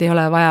tõesti, et ei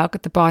ole vaja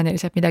hakata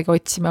paaniliselt midagi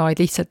otsima, vaid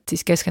lihtsalt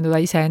siis keskenduda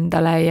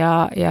iseendale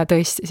ja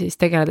tõesti siis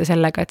tegeleda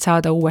sellega, et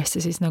saada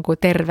uuesti siis nagu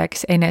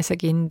terveks,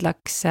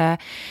 enesekindlaks,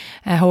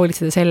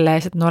 hoolitseda selle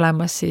ees, et on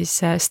olemas siis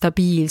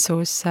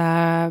stabiilsus,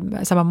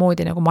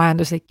 samamoodi nagu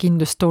majanduslik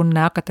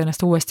kindlustunne, hakata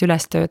ennast uuesti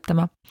üles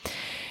töötama.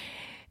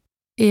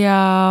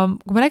 Ja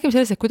kui me räägime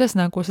sellest, et kuidas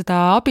nagu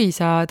seda abi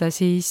saada,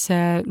 siis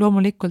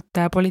loomulikult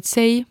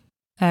politsei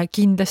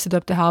kindlasti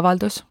tuleb teha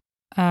avaldus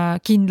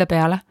kindla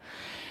peale.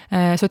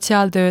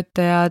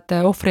 Sotsiaaltöötajad,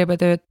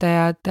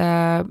 ohvriabitöötajad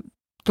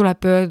tuleb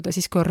pöörduda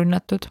siis, kui on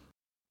rünnatud.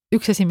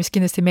 Üks asi, mis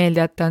kindlasti meelde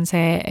jätta, on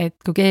see, et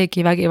kui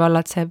keegi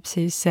vägivallatseb,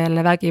 siis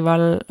selle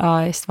vägivalla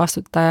eest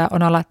vastutaja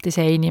on alati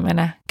see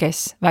inimene,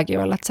 kes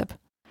vägivallatseb.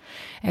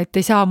 Et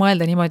ei saa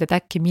mõelda niimoodi, et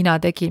äkki mina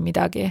tegin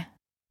midagi.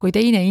 Kui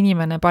teine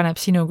inimene paneb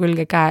sinu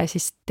külge käe,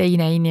 siis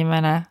teine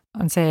inimene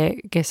on see,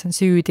 kes on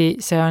süüdi,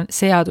 see on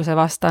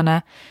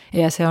seadusevastane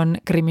ja see on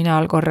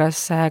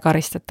kriminaalkorras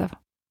karistatav.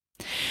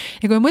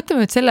 Ja kui me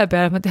mõtleme nüüd selle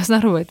peale, ma tean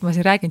aru, et ma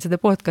siin räägin seda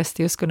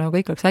podcasti justkui nagu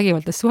kõik oleks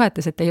vägivaldstes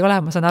suhetes, et ei ole,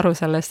 ma saan aru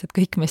sellest, et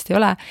kõik meist ei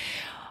ole,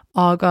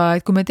 aga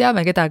et kui me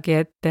teame kedagi,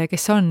 et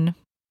kes on,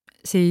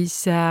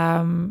 siis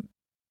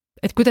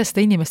et kuidas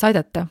seda inimest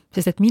aidata,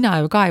 sest et mina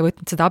ju ka ei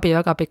võtnud seda abi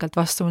väga pikalt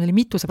vastu, mul oli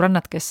mitu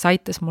sõbrannat, kes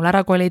aitas mul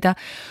ära kolida,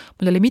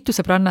 mul oli mitu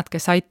sõbrannat,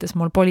 kes aitas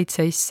mul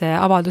politseisse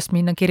avaldust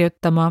minna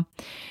kirjutama,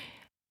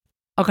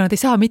 aga nad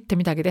ei saa mitte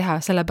midagi teha,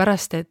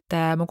 sellepärast, et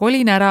ma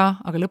kolin ära,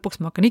 aga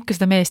lõpuks ma hakkan ikka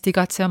seda meest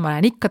igatsema, ma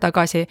lähen ikka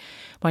tagasi,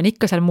 ma olen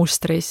ikka seal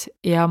mustris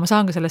ja ma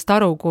saan ka sellest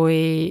aru, kui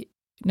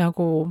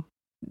nagu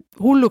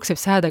hulluks võib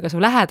sääda ka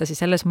su lähedasi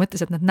selles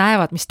mõttes, et nad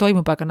näevad, mis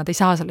toimub, aga nad ei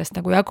saa sellest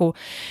nagu jagu.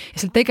 Ja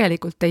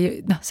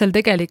seal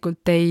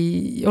tegelikult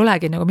ei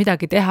olegi nagu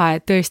midagi teha,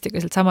 et tõesti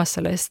ka sealt samas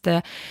sellest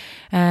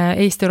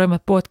Eesti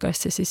Roimat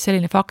podcastis siis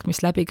selline fakt,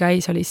 mis läbi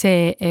käis, oli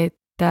see,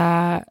 et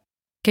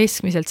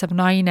keskmiselt saab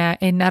naine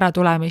enne ära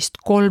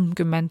tulemist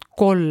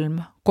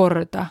 33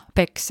 korda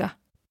peksa,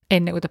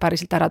 enne kui ta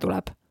päriselt ära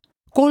tuleb.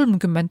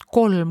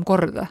 33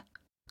 korda.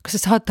 Kas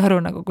sa saate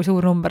aru, nagu, kui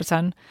suur number see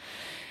on?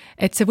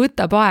 Et see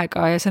võtab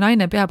aega ja see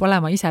naine peab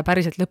olema ise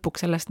päriselt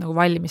lõpuks sellest nagu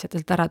valmis, et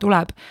ta ära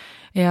tuleb.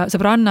 Ja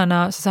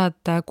sõbrannana sa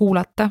saad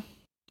kuulata,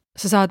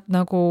 sa saad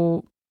nagu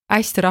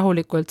hästi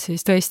rahulikult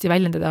siis tõesti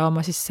väljendada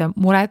oma siis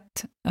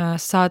muret, sa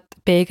saad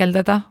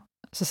peegeldada,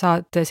 sa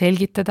saad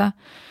selgitada,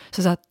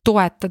 sa saad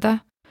toetada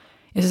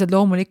ja sa saad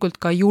loomulikult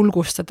ka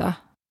julgustada,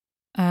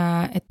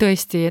 et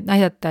tõesti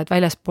näidata, et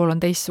väljaspool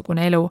on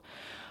teistsugune elu,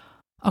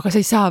 aga sa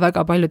ei saa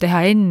väga palju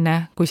teha enne,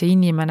 kui see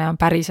inimene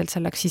on päriselt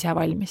selleks ise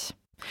valmis.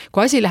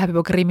 Kui asi läheb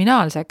juba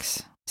kriminaalseks,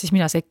 siis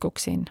mina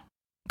sekkuksin.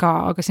 ka,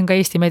 aga see on ka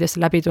Eesti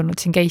meediast läbi tulnud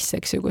siin case,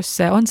 eks ju, kus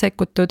on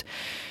sekkutud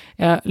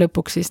ja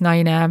lõpuks siis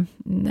naine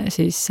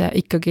siis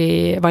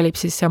ikkagi valib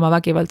siis oma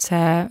vägivaldse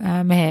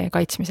mehe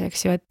kaitsmise,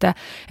 eks ju, et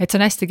see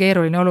on hästi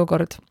keeruline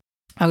olukord.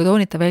 Aga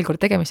toonita veel kord,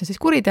 tegemist on siis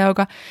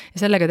kuriteoga ja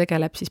sellega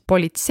tegeleb siis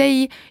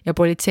politsei ja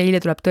politseile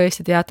tuleb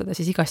tõesti teatada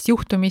siis igast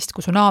juhtumist,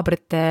 kui su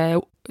naabrite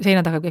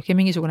seina taga käibki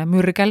mingisugune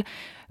mürgel.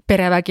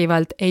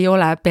 Perevägivald ei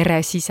ole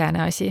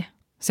peresisene asi.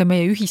 See on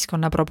meie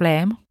ühiskonna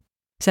probleem,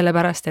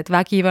 sellepärast, et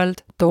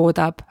vägivald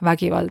toodab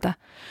vägivalda.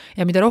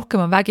 Ja mida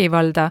rohkem on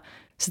vägivalda,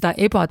 seda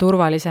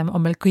ebaturvalisem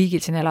on meil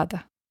kõigil siin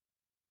elada.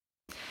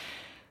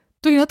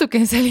 Tuli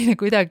natuke selline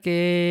kuidagi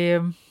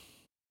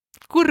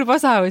kurb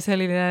osa või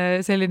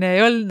selline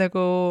ei olnud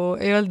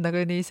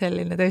nagu nii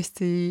selline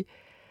tõesti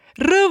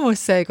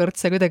rõõmus seekord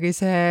see kuidagi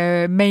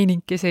see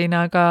meininki siin,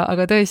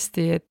 aga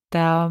tõesti, et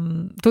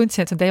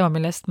tundsin, et see on teema,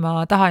 millest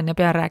ma tahan ja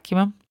pean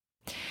rääkima.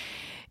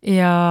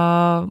 Ja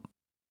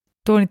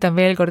toonitan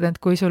veel kord, et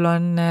kui sul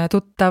on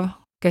tuttav,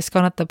 kes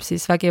kannatab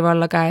siis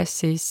vägivalla käes,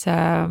 siis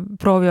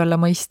proovi olla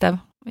mõistav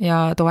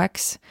ja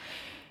toeks.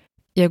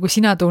 Ja kui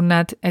sina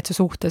tunned, et su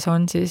suhtes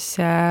on siis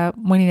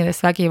mõni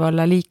nendest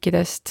vägivalla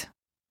liikidest,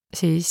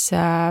 siis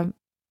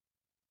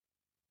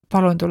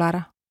palun tule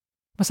ära.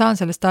 Ma saan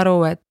sellest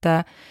aru, et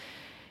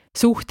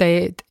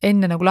suhteid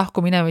enne nagu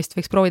lahku minemist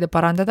võiks proovida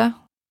parandada,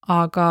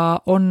 aga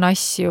on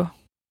asju,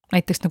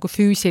 näiteks nagu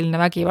füüsiline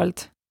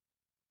vägivald,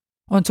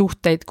 on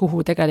suhteid,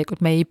 kuhu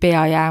tegelikult me ei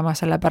pea jääma,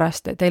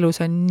 sellepärast, et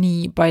elus on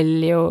nii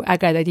palju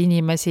ägedaid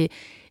inimesi,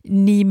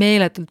 nii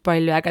meeletult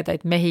palju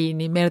ägedaid mehi,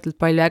 nii meeletult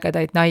palju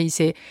ägedaid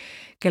naisi,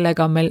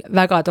 kellega on meil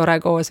väga tore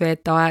koos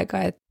veeta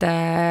aega,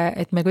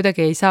 et me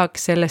kuidagi ei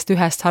saaks sellest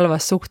ühest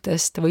halvast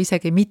suhtest või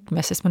isegi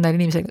mitmest, sest mõnel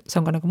inimesel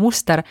see on ka nagu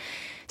muster,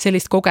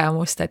 sellist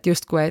kogemust, et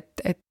justkui,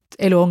 et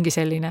elu ongi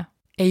selline.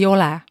 Ei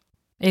ole.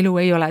 Elu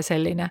ei ole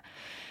selline.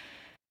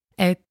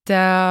 Et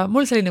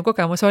mul selline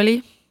kogemus oli,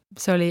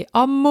 see oli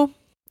ammu,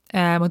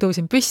 ma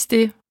tõusin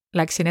püsti,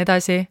 läksin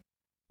edasi,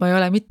 ma ei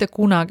ole mitte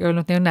kunagi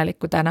olnud nii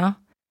õnnelik kui täna.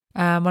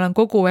 Ma olen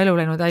kogu elu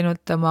läinud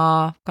ainult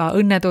oma ka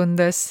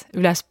õnnetundes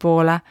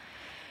ülespoole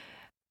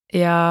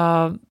ja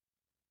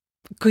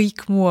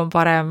kõik muu on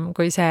parem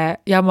kui see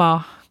jama,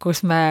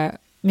 kus me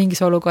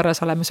mingis olukorras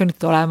oleme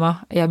sunnitud olema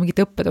ja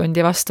mingit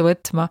õppetundi vastu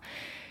võtma.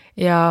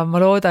 Ja ma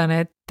loodan,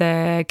 et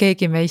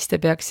keegi meist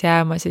ei peaks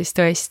jääma siis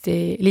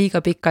tõesti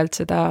liiga pikalt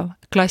seda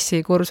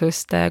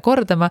klassikursust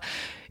kordama,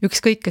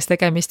 ükskõik, kas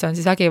tegemist on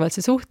siis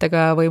vägivaldse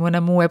suhtega või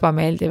mõne muu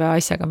ebameeldiva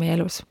asjaga meie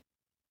elus.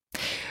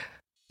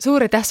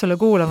 Suur aitäh sulle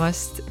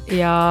kuulamast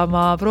ja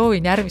ma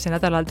proovin järgmisel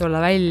nädalal tulla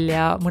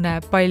välja mõne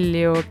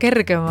palju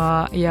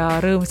kergema ja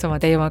rõõmsama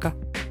teemaga.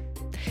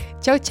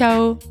 Tšau,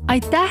 tšau!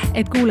 Aitäh,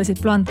 et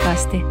kuulasid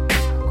Blondcasti.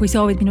 Kui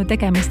soovid minu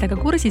tegemistega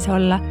kursis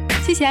olla,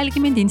 siis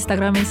jälgi mind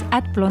Instagramis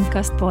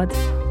 @blondcastpod.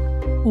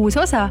 Uus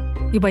osa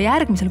juba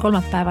järgmisel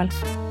kolmapäeval.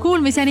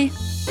 Kuulmiseni!